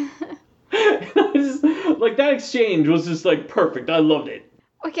 That exchange was just perfect. I loved it.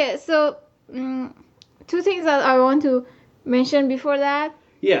 Okay, so two things that I want to mention before that.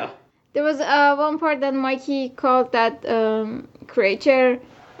 Yeah. There was one part that Mikey called that creature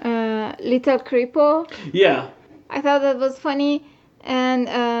Little Creepo. Yeah. I thought that was funny. And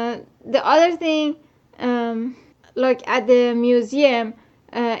the other thing, at the museum,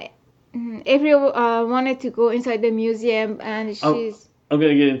 April wanted to go inside the museum, and she's... I'm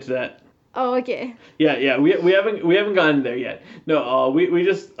gonna get into that. Oh, okay. Yeah. We haven't gotten there yet. No. We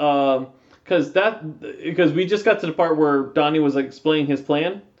just because we just got to the part where Donnie was like explaining his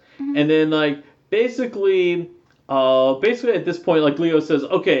plan, and then like basically at this point, like Leo says,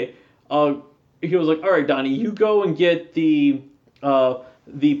 okay, he was like, all right, Donnie, you go and get the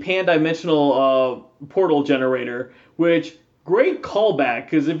pan-dimensional portal generator, which great callback,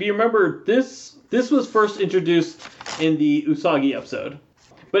 because if you remember, this was first introduced in the Usagi episode.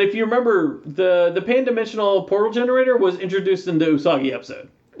 But if you remember, the pan-dimensional portal generator was introduced in the Usagi episode.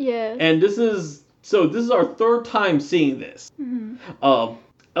 Yes. And this is our third time seeing this.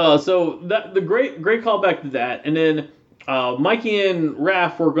 So that the great callback to that, and then Mikey and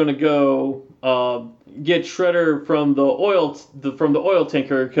Raph were gonna go get Shredder from the oil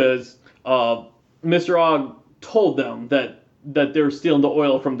tanker because Mr. Og told them that they were stealing the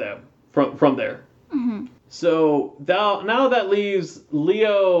oil from there. So now that leaves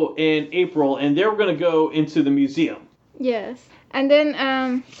Leo and April, and they're gonna go into the museum. Yes, and then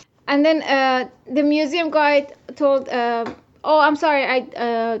the museum guy told, "Oh, I'm sorry,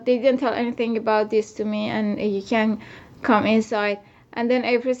 they didn't tell anything about this to me, and you can come inside." And then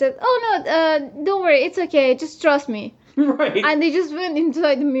April said, "Oh no, don't worry, it's okay, just trust me." Right. And they just went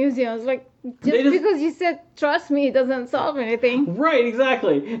inside the museum. It's like because you said trust me, it doesn't solve anything. Right,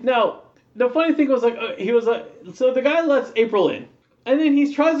 exactly. Now the funny thing was he was so the guy lets April in, and then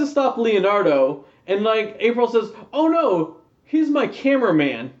he tries to stop Leonardo, and like April says, "Oh no, he's my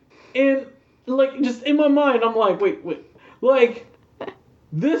cameraman," and like just in my mind I'm like, wait, like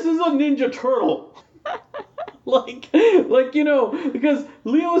this is a Ninja Turtle. like because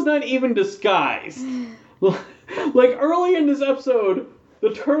Leo is not even disguised. Like early in this episode,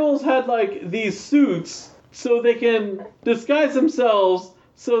 the turtles had like these suits so they can disguise themselves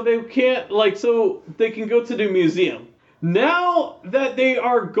so they can go to the museum. Now that they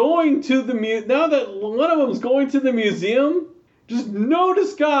are going to now that one of them's going to the museum, just no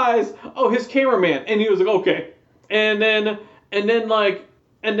disguise. Oh, his cameraman, and he was like, okay, and then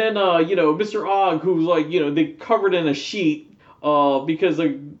Mr. Og, who's like, they covered in a sheet because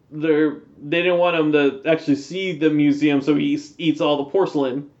like they didn't want him to actually see the museum, so he eats all the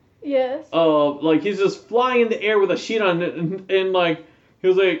porcelain. Yes. Like he's just flying in the air with a sheet on it, and like he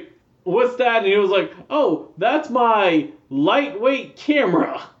was like, "What's that?" And he was like, "Oh, that's my lightweight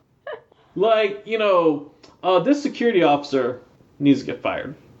camera." Like this security officer needs to get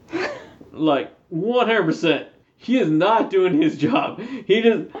fired. Like 100%. He is not doing his job.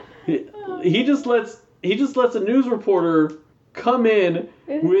 He just lets a news reporter come in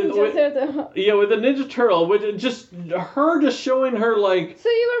with a Ninja Turtle, with just showing her like so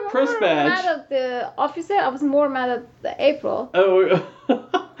you were press more badge. mad at the officer. I was more mad at the April. Oh,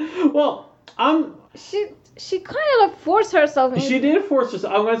 well, She kind of like forced herself. She did force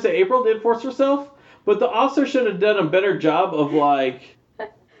herself. I'm gonna say April did force herself, but the officer should have done a better job of like,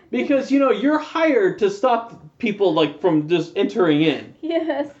 because you're hired to stop people like from just entering in.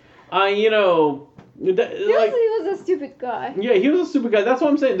 Yes. He was a stupid guy. Yeah, he was a stupid guy. That's what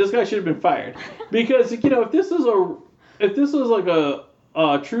I'm saying. This guy should have been fired because if this was like a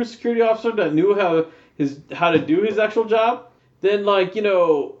true security officer that knew how to do his actual job, then like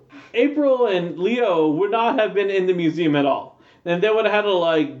April and Leo would not have been in the museum at all. And they would have had to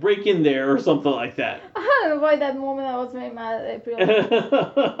like break in there or something like that. I don't know why that moment I was very mad at April.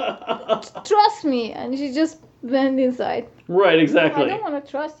 Trust me, and she just went inside. Right, exactly. I don't want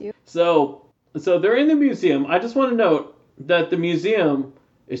to trust you. So they're in the museum. I just want to note that the museum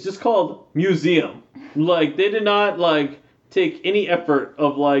is just called Museum. Like they did not like take any effort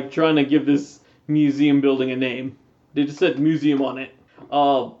of like trying to give this museum building a name. They just said museum on it.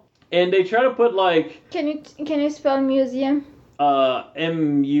 And they try to put like. Can you spell museum?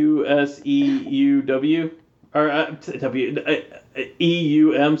 MUSEUW or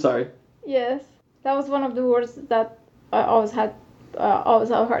EUM. Sorry. Yes, that was one of the words that I always had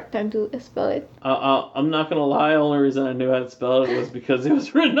a hard time to spell it. I'm not gonna lie. The only reason I knew how to spell it was because it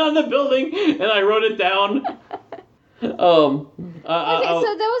was written on the building and I wrote it down. Okay, so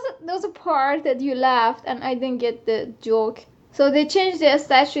there was a part that you laughed and I didn't get the joke. So they changed the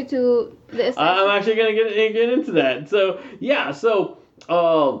statue to the statue. I'm actually gonna get into that. So yeah, so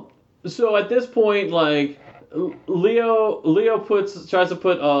at this point, like Leo tries to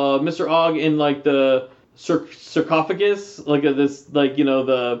put Mr. Og in like the sarcophagus, like this like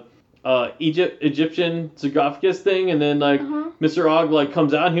the Egyptian sarcophagus thing, and then like Mr. Og like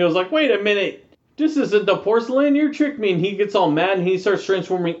comes out and he was like, wait a minute. This isn't the porcelain, you tricked me, and he gets all mad and he starts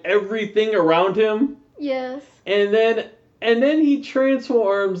transforming everything around him. Yes. And then he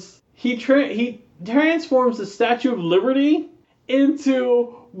transforms the Statue of Liberty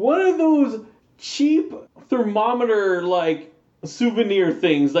into one of those cheap thermometer like souvenir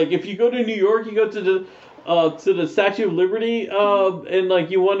things. Like if you go to New York, you go to the Statue of Liberty, and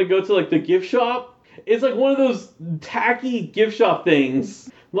like you want to go to like the gift shop. It's like one of those tacky gift shop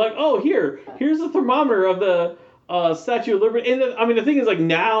things. Like, oh, here's a thermometer of the Statue of Liberty. And I mean, the thing is, like,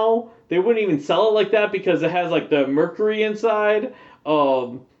 now they wouldn't even sell it like that because it has like the mercury inside.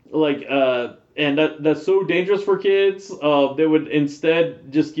 And that's so dangerous for kids. They would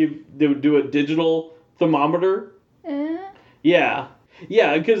instead they would do a digital thermometer. Yeah,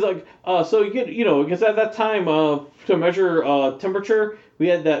 because like so you get because at that time to measure temperature we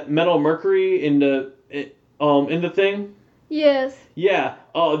had that metal mercury in the thing. Yes. Yeah.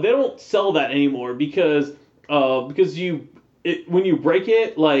 They don't sell that anymore because when you break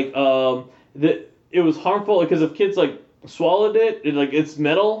it like it was harmful because if kids like swallowed it like it's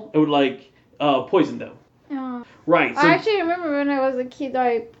metal it would like poison them. Oh. Right. So, I actually remember when I was a kid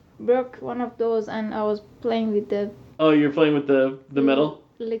I broke one of those and I was playing with the. Oh, you're playing with the metal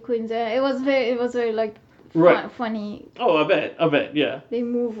liquids. It was very like funny. Oh, I bet, yeah. They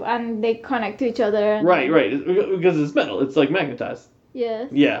move and they connect to each other. And right, because it's metal. It's like magnetized.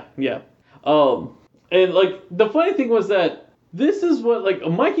 Yes. Yeah. And like the funny thing was that this is what like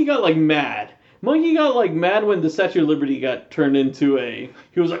Mikey got like mad. Mikey got like mad when the Statue of Liberty got turned into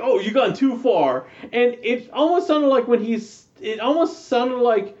he was like, oh, you gone too far, and it almost sounded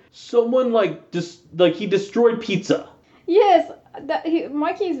like someone like just like he destroyed pizza. Yes,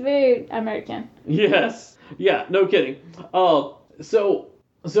 Mikey is very American. Yes. Yeah, no kidding. So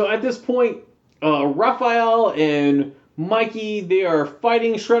at this point, Raphael and Mikey, they are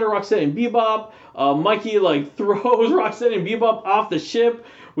fighting Shredder, Roxanne, and Bebop. Mikey like throws Roxanne and Bebop off the ship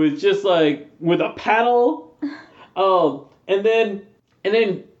with a paddle. And then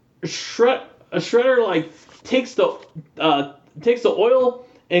Shredder like takes the oil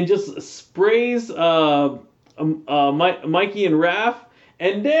and just sprays Mikey and Raph,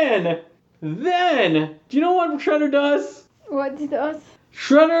 and then do you know what Shredder does? What he does?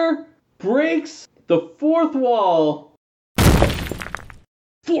 Shredder breaks the fourth wall.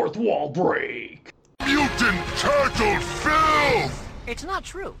 Fourth wall break. Mutant turtle filth! It's not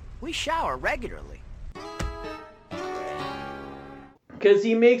true. We shower regularly. Because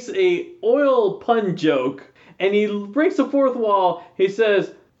he makes a oil pun joke, and he breaks the fourth wall. He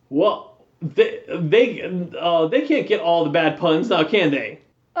says, well, they can't get all the bad puns now, can they?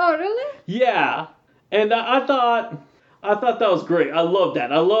 Oh, really? Yeah. And I thought that was great. I love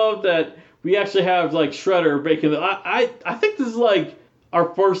that. I love that we actually have like Shredder breaking I think this is like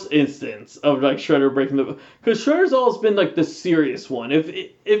our first instance of like Shredder breaking because Shredder's always been like the serious one.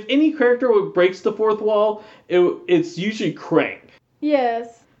 If any character breaks the fourth wall, it's usually Krang.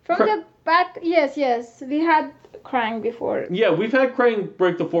 Yes. The back. Yes. We had Krang before. Yeah, we've had Krang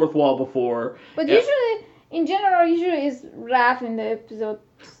break the fourth wall before. But usually is Raph in the episode.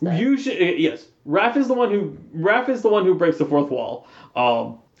 Usually, yes. Raph is the one who breaks the fourth wall.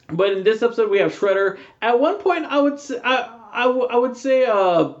 But in this episode we have Shredder. At one point, I would say Mr.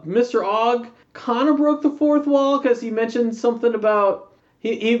 Og kind of broke the fourth wall because he mentioned something about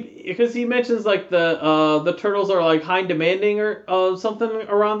he mentions like the turtles are like high demanding or something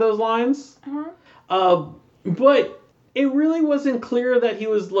around those lines. But it really wasn't clear that he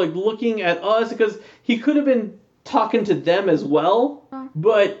was like looking at us because he could have been talking to them as well.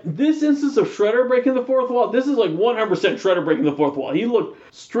 But this instance of Shredder breaking the fourth wall, this is like 100% Shredder breaking the fourth wall. He looked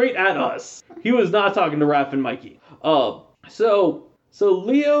straight at us. He was not talking to Raph and Mikey. So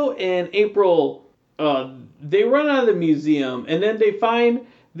Leo and April, they run out of the museum and then they find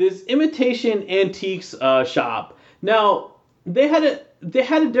this imitation antiques shop. Now they had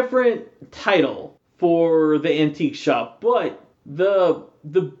a different title for the antique shop, but the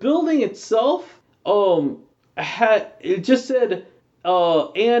building itself it just said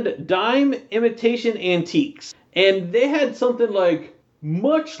and Dime Imitation Antiques, and they had something like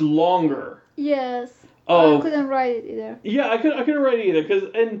much longer. Yes. I couldn't write it either. Yeah, I couldn't write it either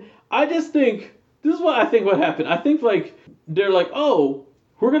and I just think this is what I think what happened. I think like they're like, oh,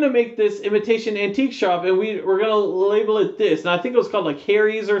 we're gonna make this imitation antique shop and we're gonna label it this, and I think it was called like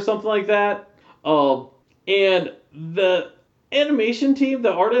Harry's or something like that. And the animation team,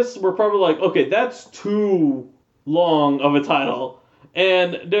 the artists were probably like, okay, that's too long of a title.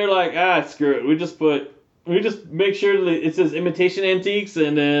 And they're like, screw it. We just make sure that it says imitation antiques,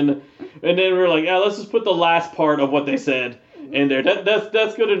 and then we're like, let's just put the last part of what they said in there.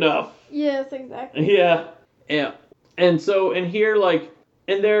 That's good enough. Yes, exactly. Yeah. And so in here, like,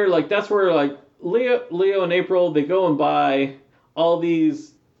 and they're like, that's where like Leo and April, they go and buy all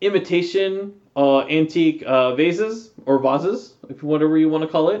these imitation vases, whatever you want to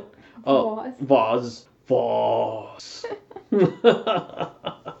call it. Vase Foss. And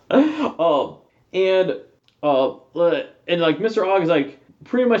like Mr. Og is like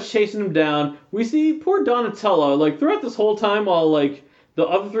pretty much chasing him down. We see poor Donatello like throughout this whole time while like the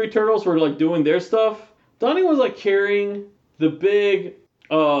other three turtles were like doing their stuff. Donnie was like carrying the big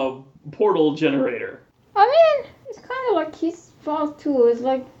portal generator. I mean, it's kind of like his fault too. It's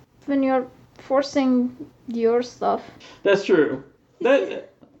like when you're forcing your stuff. That's true. That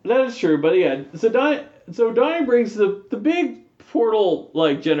is true. But yeah, so Donnie brings the big portal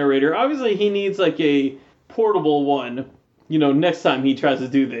like generator. Obviously, he needs like a portable one. You know, next time he tries to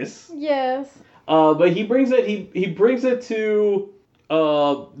do this. Yes. But he brings it. He brings it to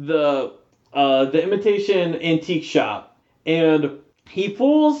the imitation antique shop, and he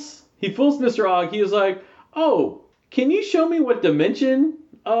fools Mr. Og. He was like, "Oh, can you show me what dimension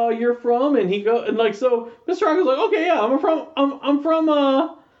you're from?" And he go and like so. Mr. Og was like, "Okay, yeah,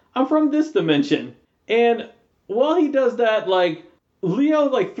 I'm from this dimension." And while he does that, like Leo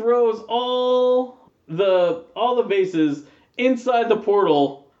like throws all the vases inside the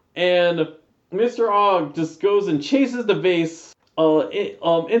portal, and Mr. Og just goes and chases the vase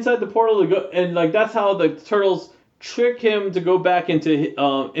inside the portal to go, and like that's how the turtles trick him to go back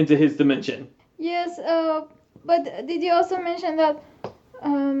into his dimension. Yes. But did you also mention that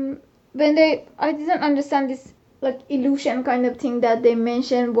when I didn't understand this like illusion kind of thing that they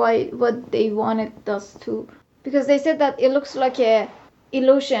mentioned what they wanted us to, because they said that it looks like a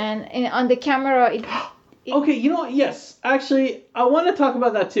illusion and on the camera it Okay, you know what? Yes, actually, I want to talk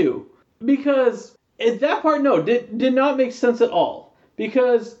about that too, because that part did not make sense at all.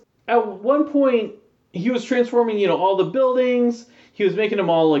 Because at one point he was transforming, all the buildings. He was making them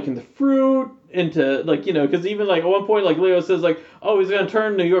all like into fruit, into like because even like at one point like Leo says like, oh, he's gonna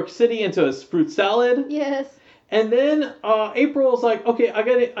turn New York City into a fruit salad. Yes. And then April's like, okay,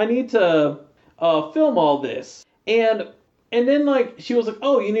 I need to film all this, and then, like, she was like,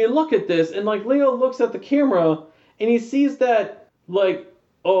 oh, you need to look at this. And, like, Leo looks at the camera, and he sees that, like,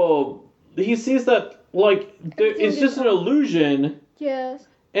 it's just an illusion. Yes.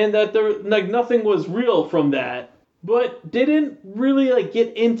 And that nothing was real from that. But they didn't really, like,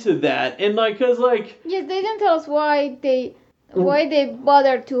 get into that. And, like, because, like... Yes, they didn't tell us why they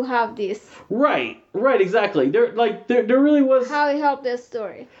bothered to have this. Right, exactly. There really was... How it helped the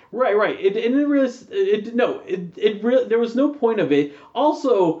story. Right. It didn't really. There was no point of it.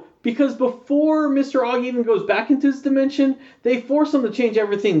 Also, because before Mr. Og even goes back into his dimension, they force him to change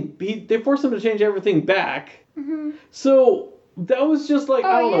everything. They force him to change everything back. Mm-hmm. So that was just like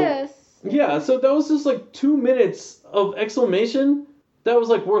I don't know. Yeah. So that was just like 2 minutes of exclamation. That was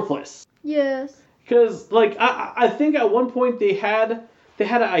like worthless. Yes. Because like I think at one point they had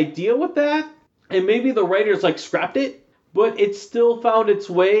an idea with that, and maybe the writers like scrapped it. But it still found its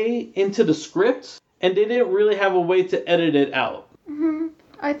way into the script, and they didn't really have a way to edit it out. Mm-hmm.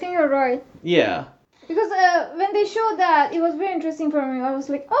 I think you're right. Yeah. Because when they showed that, it was very interesting for me. I was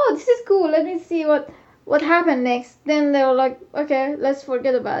like, oh, this is cool. Let me see what happened next. Then they were like, okay, let's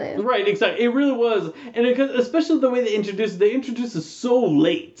forget about it. Right, exactly. It really was. And especially the way they introduced it so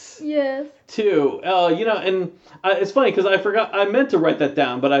late. Yes. Too. And it's funny because I meant to write that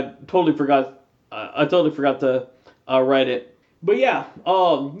down, but I totally forgot. I totally forgot to... write it. But yeah,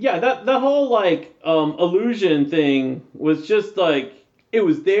 that whole like illusion thing was just like it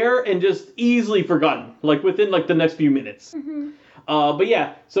was there and just easily forgotten, like within like the next few minutes. Mm-hmm. But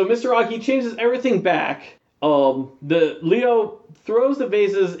yeah, so Mr. Og, he changes everything back. The Leo throws the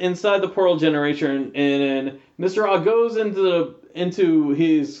vases inside the portal generator, and Mr. Og goes into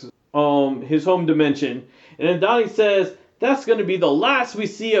his home dimension, and then Donnie says, "That's going to be the last we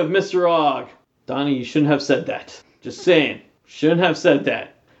see of Mr. Og." Donnie, you shouldn't have said that. Just saying. Shouldn't have said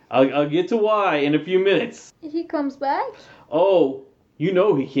that. I'll get to why in a few minutes. He comes back? Oh, he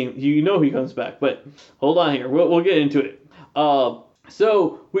comes back. But hold on here. We'll get into it.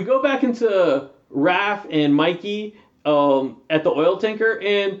 So we go back into Raph and Mikey at the oil tanker,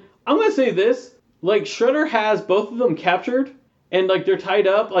 and I'm gonna say this: like Shredder has both of them captured, and like they're tied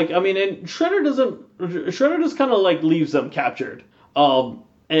up. Like and Shredder just kind of like leaves them captured.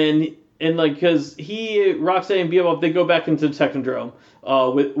 And like, because Roxanne and Bebop, they go back into the Technodrome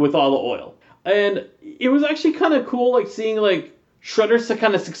with all the oil. And it was actually kind of cool, like, seeing, like, Shredder to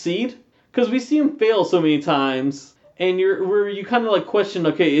kind of succeed. Because we see him fail so many times. And you kind of, like, question,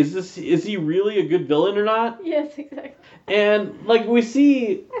 okay, is he really a good villain or not? Yes, exactly. And, like, we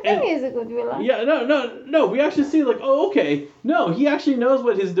see... I think he's a good villain. Yeah, no, we actually see, like, oh, okay. No, he actually knows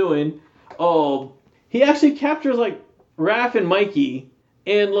what he's doing. He actually captures, like, Raph and Mikey...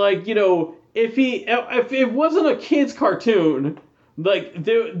 And, like, if it wasn't a kid's cartoon, like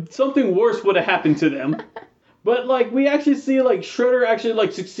something worse would have happened to them. But like we actually see like Shredder actually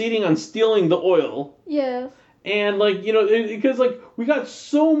like succeeding on stealing the oil. Yes. And like, you know, because like we got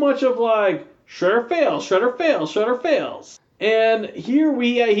so much of like Shredder fails, Shredder fails, Shredder fails. And here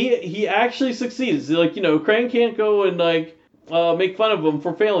he actually succeeds. Like, you know, Krang can't go and like make fun of him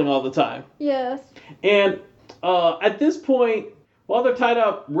for failing all the time. Yes. And at this point, while they're tied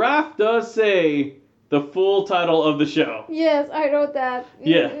up, Raph does say the full title of the show. Yes, I wrote that.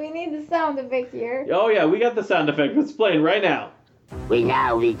 Yeah. We need the sound effect here. Oh yeah, we got the sound effect. It's playing right now. We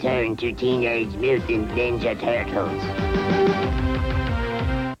now return to Teenage Mutant Ninja Turtles.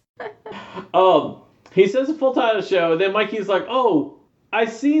 He says the full title of the show, and then Mikey's like, "Oh, I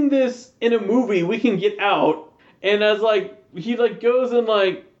seen this in a movie. We can get out." And as like he like goes and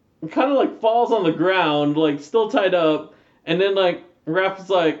like kind of like falls on the ground, like still tied up, and then like Raph's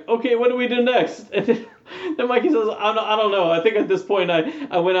like, "Okay, what do we do next?" And then Mikey says, "I don't know. I think at this point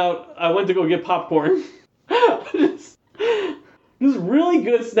I went to go get popcorn." Just really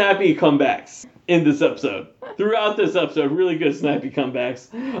good snappy comebacks in this episode. Throughout this episode, really good snappy comebacks.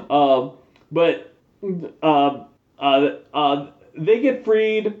 But they get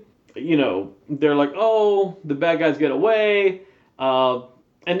freed. You know, they're like, oh, the bad guys get away. And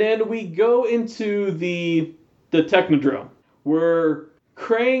then we go into the Technodrome, where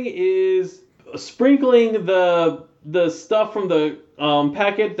Krang is sprinkling the stuff from the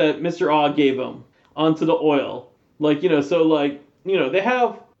packet that Mr. Og gave him onto the oil. Like, you know, so like, you know, they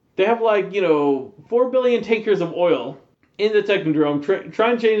have like, you know, 4 billion tankers of oil in the Technodrome,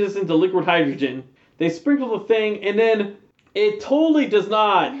 trying to change this into liquid hydrogen. They sprinkle the thing, and then it totally does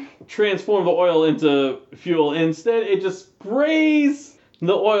not transform the oil into fuel. Instead, it just sprays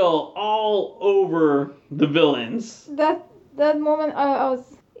the oil all over the villains. That moment, I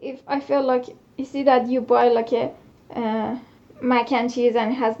felt like, you see that you buy like a mac and cheese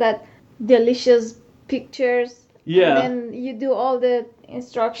and it has that delicious pictures. Yeah. And then you do all the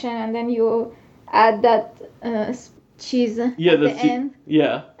instruction, and then you add that cheese at the end.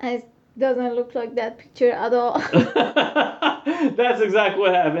 Yeah. And it doesn't look like that picture at all. That's exactly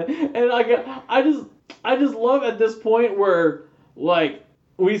what happened. And like I just love at this point where like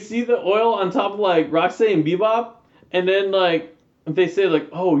we see the oil on top of like Rocksteady and Bebop, and then like they say like,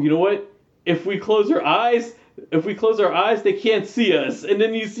 oh, you know what? If we close our eyes, they can't see us. And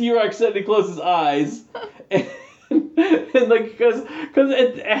then you see Rocksteady close his eyes. And like because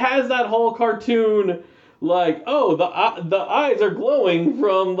it has that whole cartoon like, oh, the eyes are glowing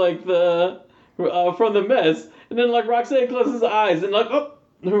from like from the mess, and then like Rocksteady closes his eyes and like, oh,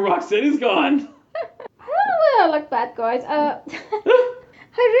 Rocksteady's gone. I don't know why I like bad guys. I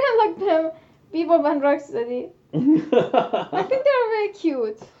really like them, Bebop and Rocksteady. I think they're very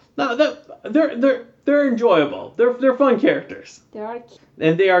cute. No, they're enjoyable. They're fun characters. They are cute.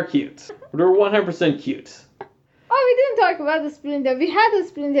 And they are cute. They're 100% cute. Oh, we didn't talk about the Splinter. We had a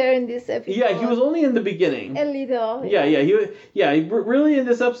Splinter in this episode. Yeah, he was only in the beginning. A little. Really in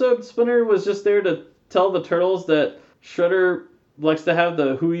this episode, Splinter was just there to tell the turtles that Shredder likes to have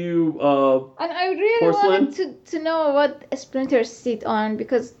the Huyu and I really porcelain. wanted to know what Splinter sit on,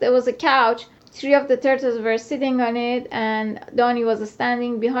 because there was a couch. 3 of the turtles were sitting on it, and Donnie was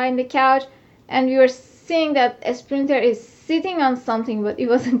standing behind the couch, and we were seeing that Splinter is sitting on something, but it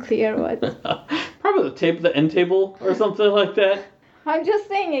wasn't clear what. Probably the end table or something like that. I'm just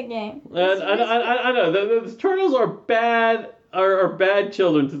saying again. And I know the turtles are bad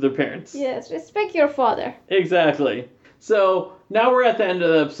children to their parents. Yes, respect your father. Exactly. So now we're at the end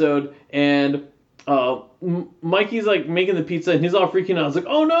of the episode, and Mikey's like making the pizza, and he's all freaking out. He's like,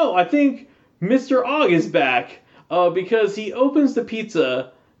 "Oh no, I think Mr. Og is back," because he opens the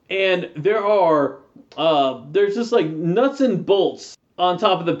pizza, and there's just like nuts and bolts on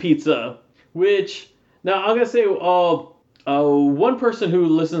top of the pizza. Which now I'm gonna say, one person who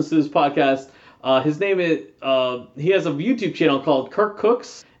listens to this podcast, his name is he has a YouTube channel called Kirk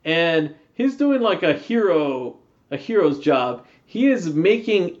Cooks, and he's doing like a hero's job. He is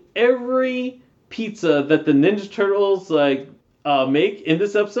making every pizza that the Ninja Turtles like make in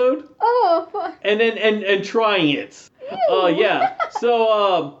this episode. Oh. And then and trying it. Yeah.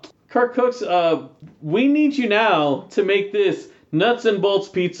 So Kirk Cooks, we need you now to make this nuts and bolts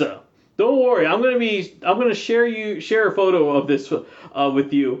pizza. Don't worry, I'm gonna share a photo of this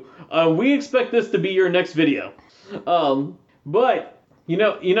with you. We expect this to be your next video. But you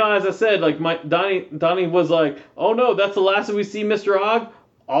know, as I said, like Donnie was like, oh no, that's the last we see Mr. Og.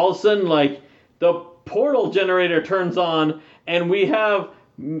 All of a sudden, like the portal generator turns on, and we have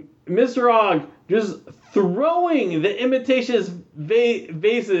Mr. Og just throwing the imitation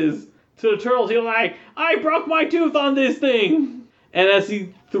vases to the turtles. He's like, I broke my tooth on this thing. and as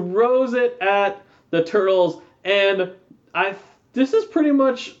he throws it at the turtles, and this is pretty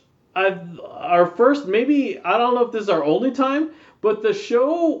much our first, maybe, I don't know if this is our only time, but the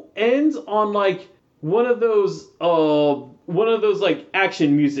show ends on like one of those like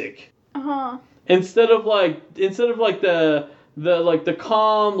action music. Instead of like the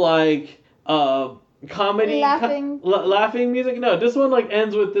calm like comedy laughing music. No, this one like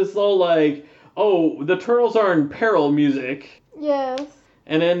ends with this little like, oh, the turtles are in peril music. Yes.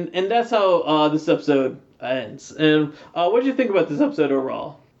 And that's how this episode ends. And what did you think about this episode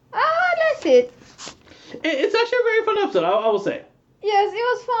overall? I liked it. It's actually a very fun episode, I will say. Yes, it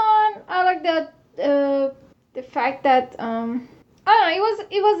was fun. I like that the fact that I don't know,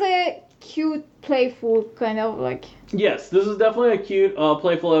 it was a cute, playful kind of like. Yes, this is definitely a cute,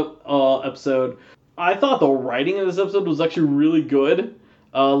 playful episode. I thought the writing in this episode was actually really good.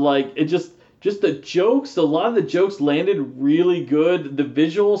 Like it just the jokes, a lot of the jokes landed really good. The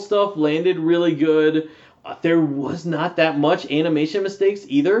visual stuff landed really good. There was not that much animation mistakes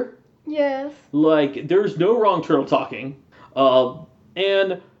either. Yes. Like, there's no wrong turtle talking.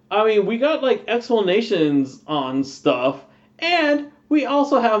 And, I mean, we got, like, explanations on stuff. And we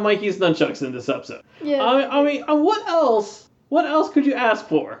also have Mikey's nunchucks in this episode. Yeah. I mean, what else? What else could you ask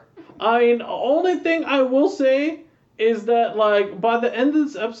for? I mean, the only thing I will say is that, like, by the end of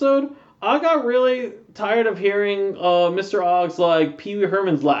this episode, I got really tired of hearing Mr. Ogg's, like, Pee Wee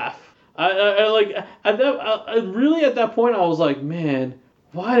Herman's laugh. I like at that point I was like, man,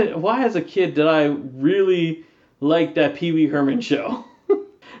 why as a kid did I really like that Pee Wee Herman show?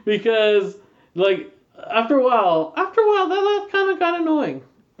 Because like after a while that laugh kind of got annoying.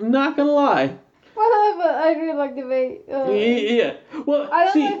 I'm not gonna lie. Well, I really like the way. Yeah. Well,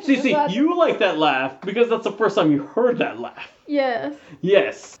 see, you like that laugh because that's the first time you heard that laugh. Yes.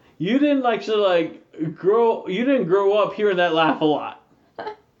 Yes. You didn't You didn't grow up hearing that laugh a lot.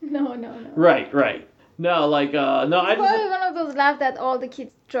 No. Right. No, like, no, it's probably one of those laughs that all the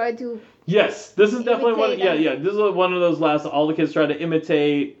kids try to. Yes, this is definitely one. Yeah. This is one of those laughs that all the kids try to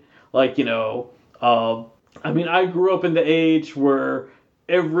imitate. Like, you know, I mean, I grew up in the age where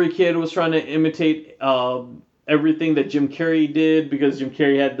every kid was trying to imitate everything that Jim Carrey did because Jim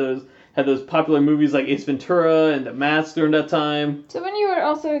Carrey had those popular movies like Ace Ventura and The Mask during that time. So when you were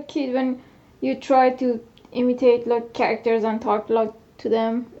also a kid, when you tried to imitate like characters and talk like to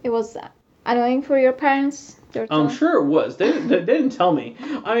them, it was annoying for your parents? I'm sure it was. They didn't tell me.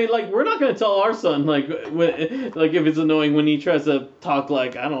 I mean, like, we're not going to tell our son, like if it's annoying when he tries to talk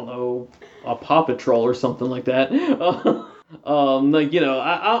like, I don't know, a Paw Patrol or something like that. Like, you know,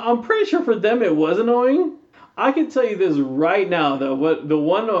 I'm pretty sure for them it was annoying. I can tell you this right now, though, the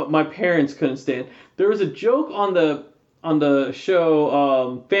one my parents couldn't stand. There was a joke on the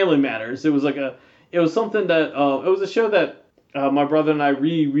show Family Matters. It was something that it was a show that my brother and I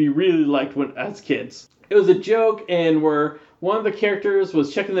really liked as kids. It was a joke, and where one of the characters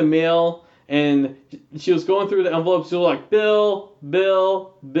was checking the mail, and she was going through the envelopes. She was like, Bill,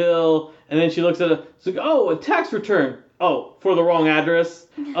 and then she looks at it. It's like, oh, a tax return. Oh, for the wrong address.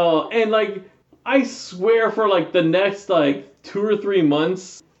 And like, I swear for like the next like 2 or 3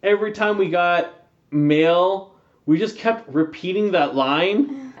 months, every time we got mail, we just kept repeating that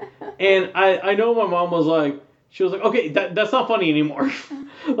line. And I know my mom was like, okay, that's not funny anymore.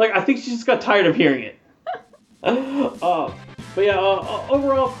 Like, I think she just got tired of hearing it. But yeah,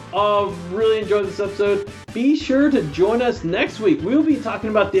 overall, really enjoyed this episode. Be sure to join us next week. We'll be talking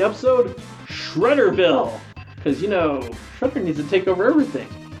about the episode Shredderville. Because, you know, Shredder needs to take over everything.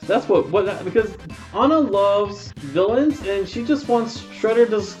 That's because Anna loves villains and she just wants Shredder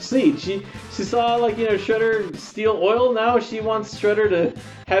to succeed. She saw, like, you know, Shredder steal oil. Now she wants Shredder to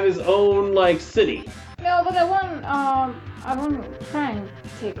have his own, like, city. No, but I want Krang to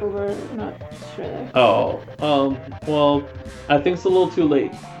take over, not Shredder. Oh, well, I think it's a little too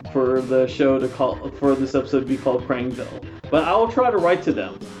late for the show for this episode to be called Krangville. But I will try to write to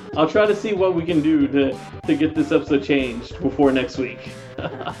them. I'll try to see what we can do to get this episode changed before next week.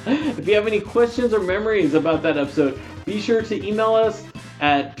 If you have any questions or memories about that episode, be sure to email us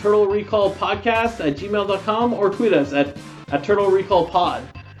at turtlerecallpodcast@gmail.com or tweet us at turtlerecallpod.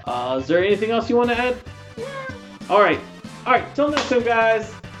 Is there anything else you want to add? No. All right. Till next time,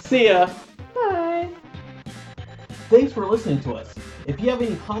 guys. See ya. Bye. Thanks for listening to us. If you have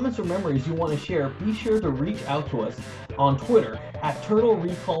any comments or memories you want to share, be sure to reach out to us on Twitter at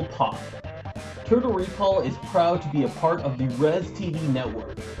TurtleRecallPod. Turtle Recall is proud to be a part of the Res TV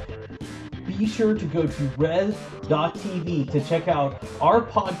network. Be sure to go to res.tv to check out our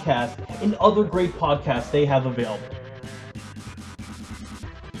podcast and other great podcasts they have available.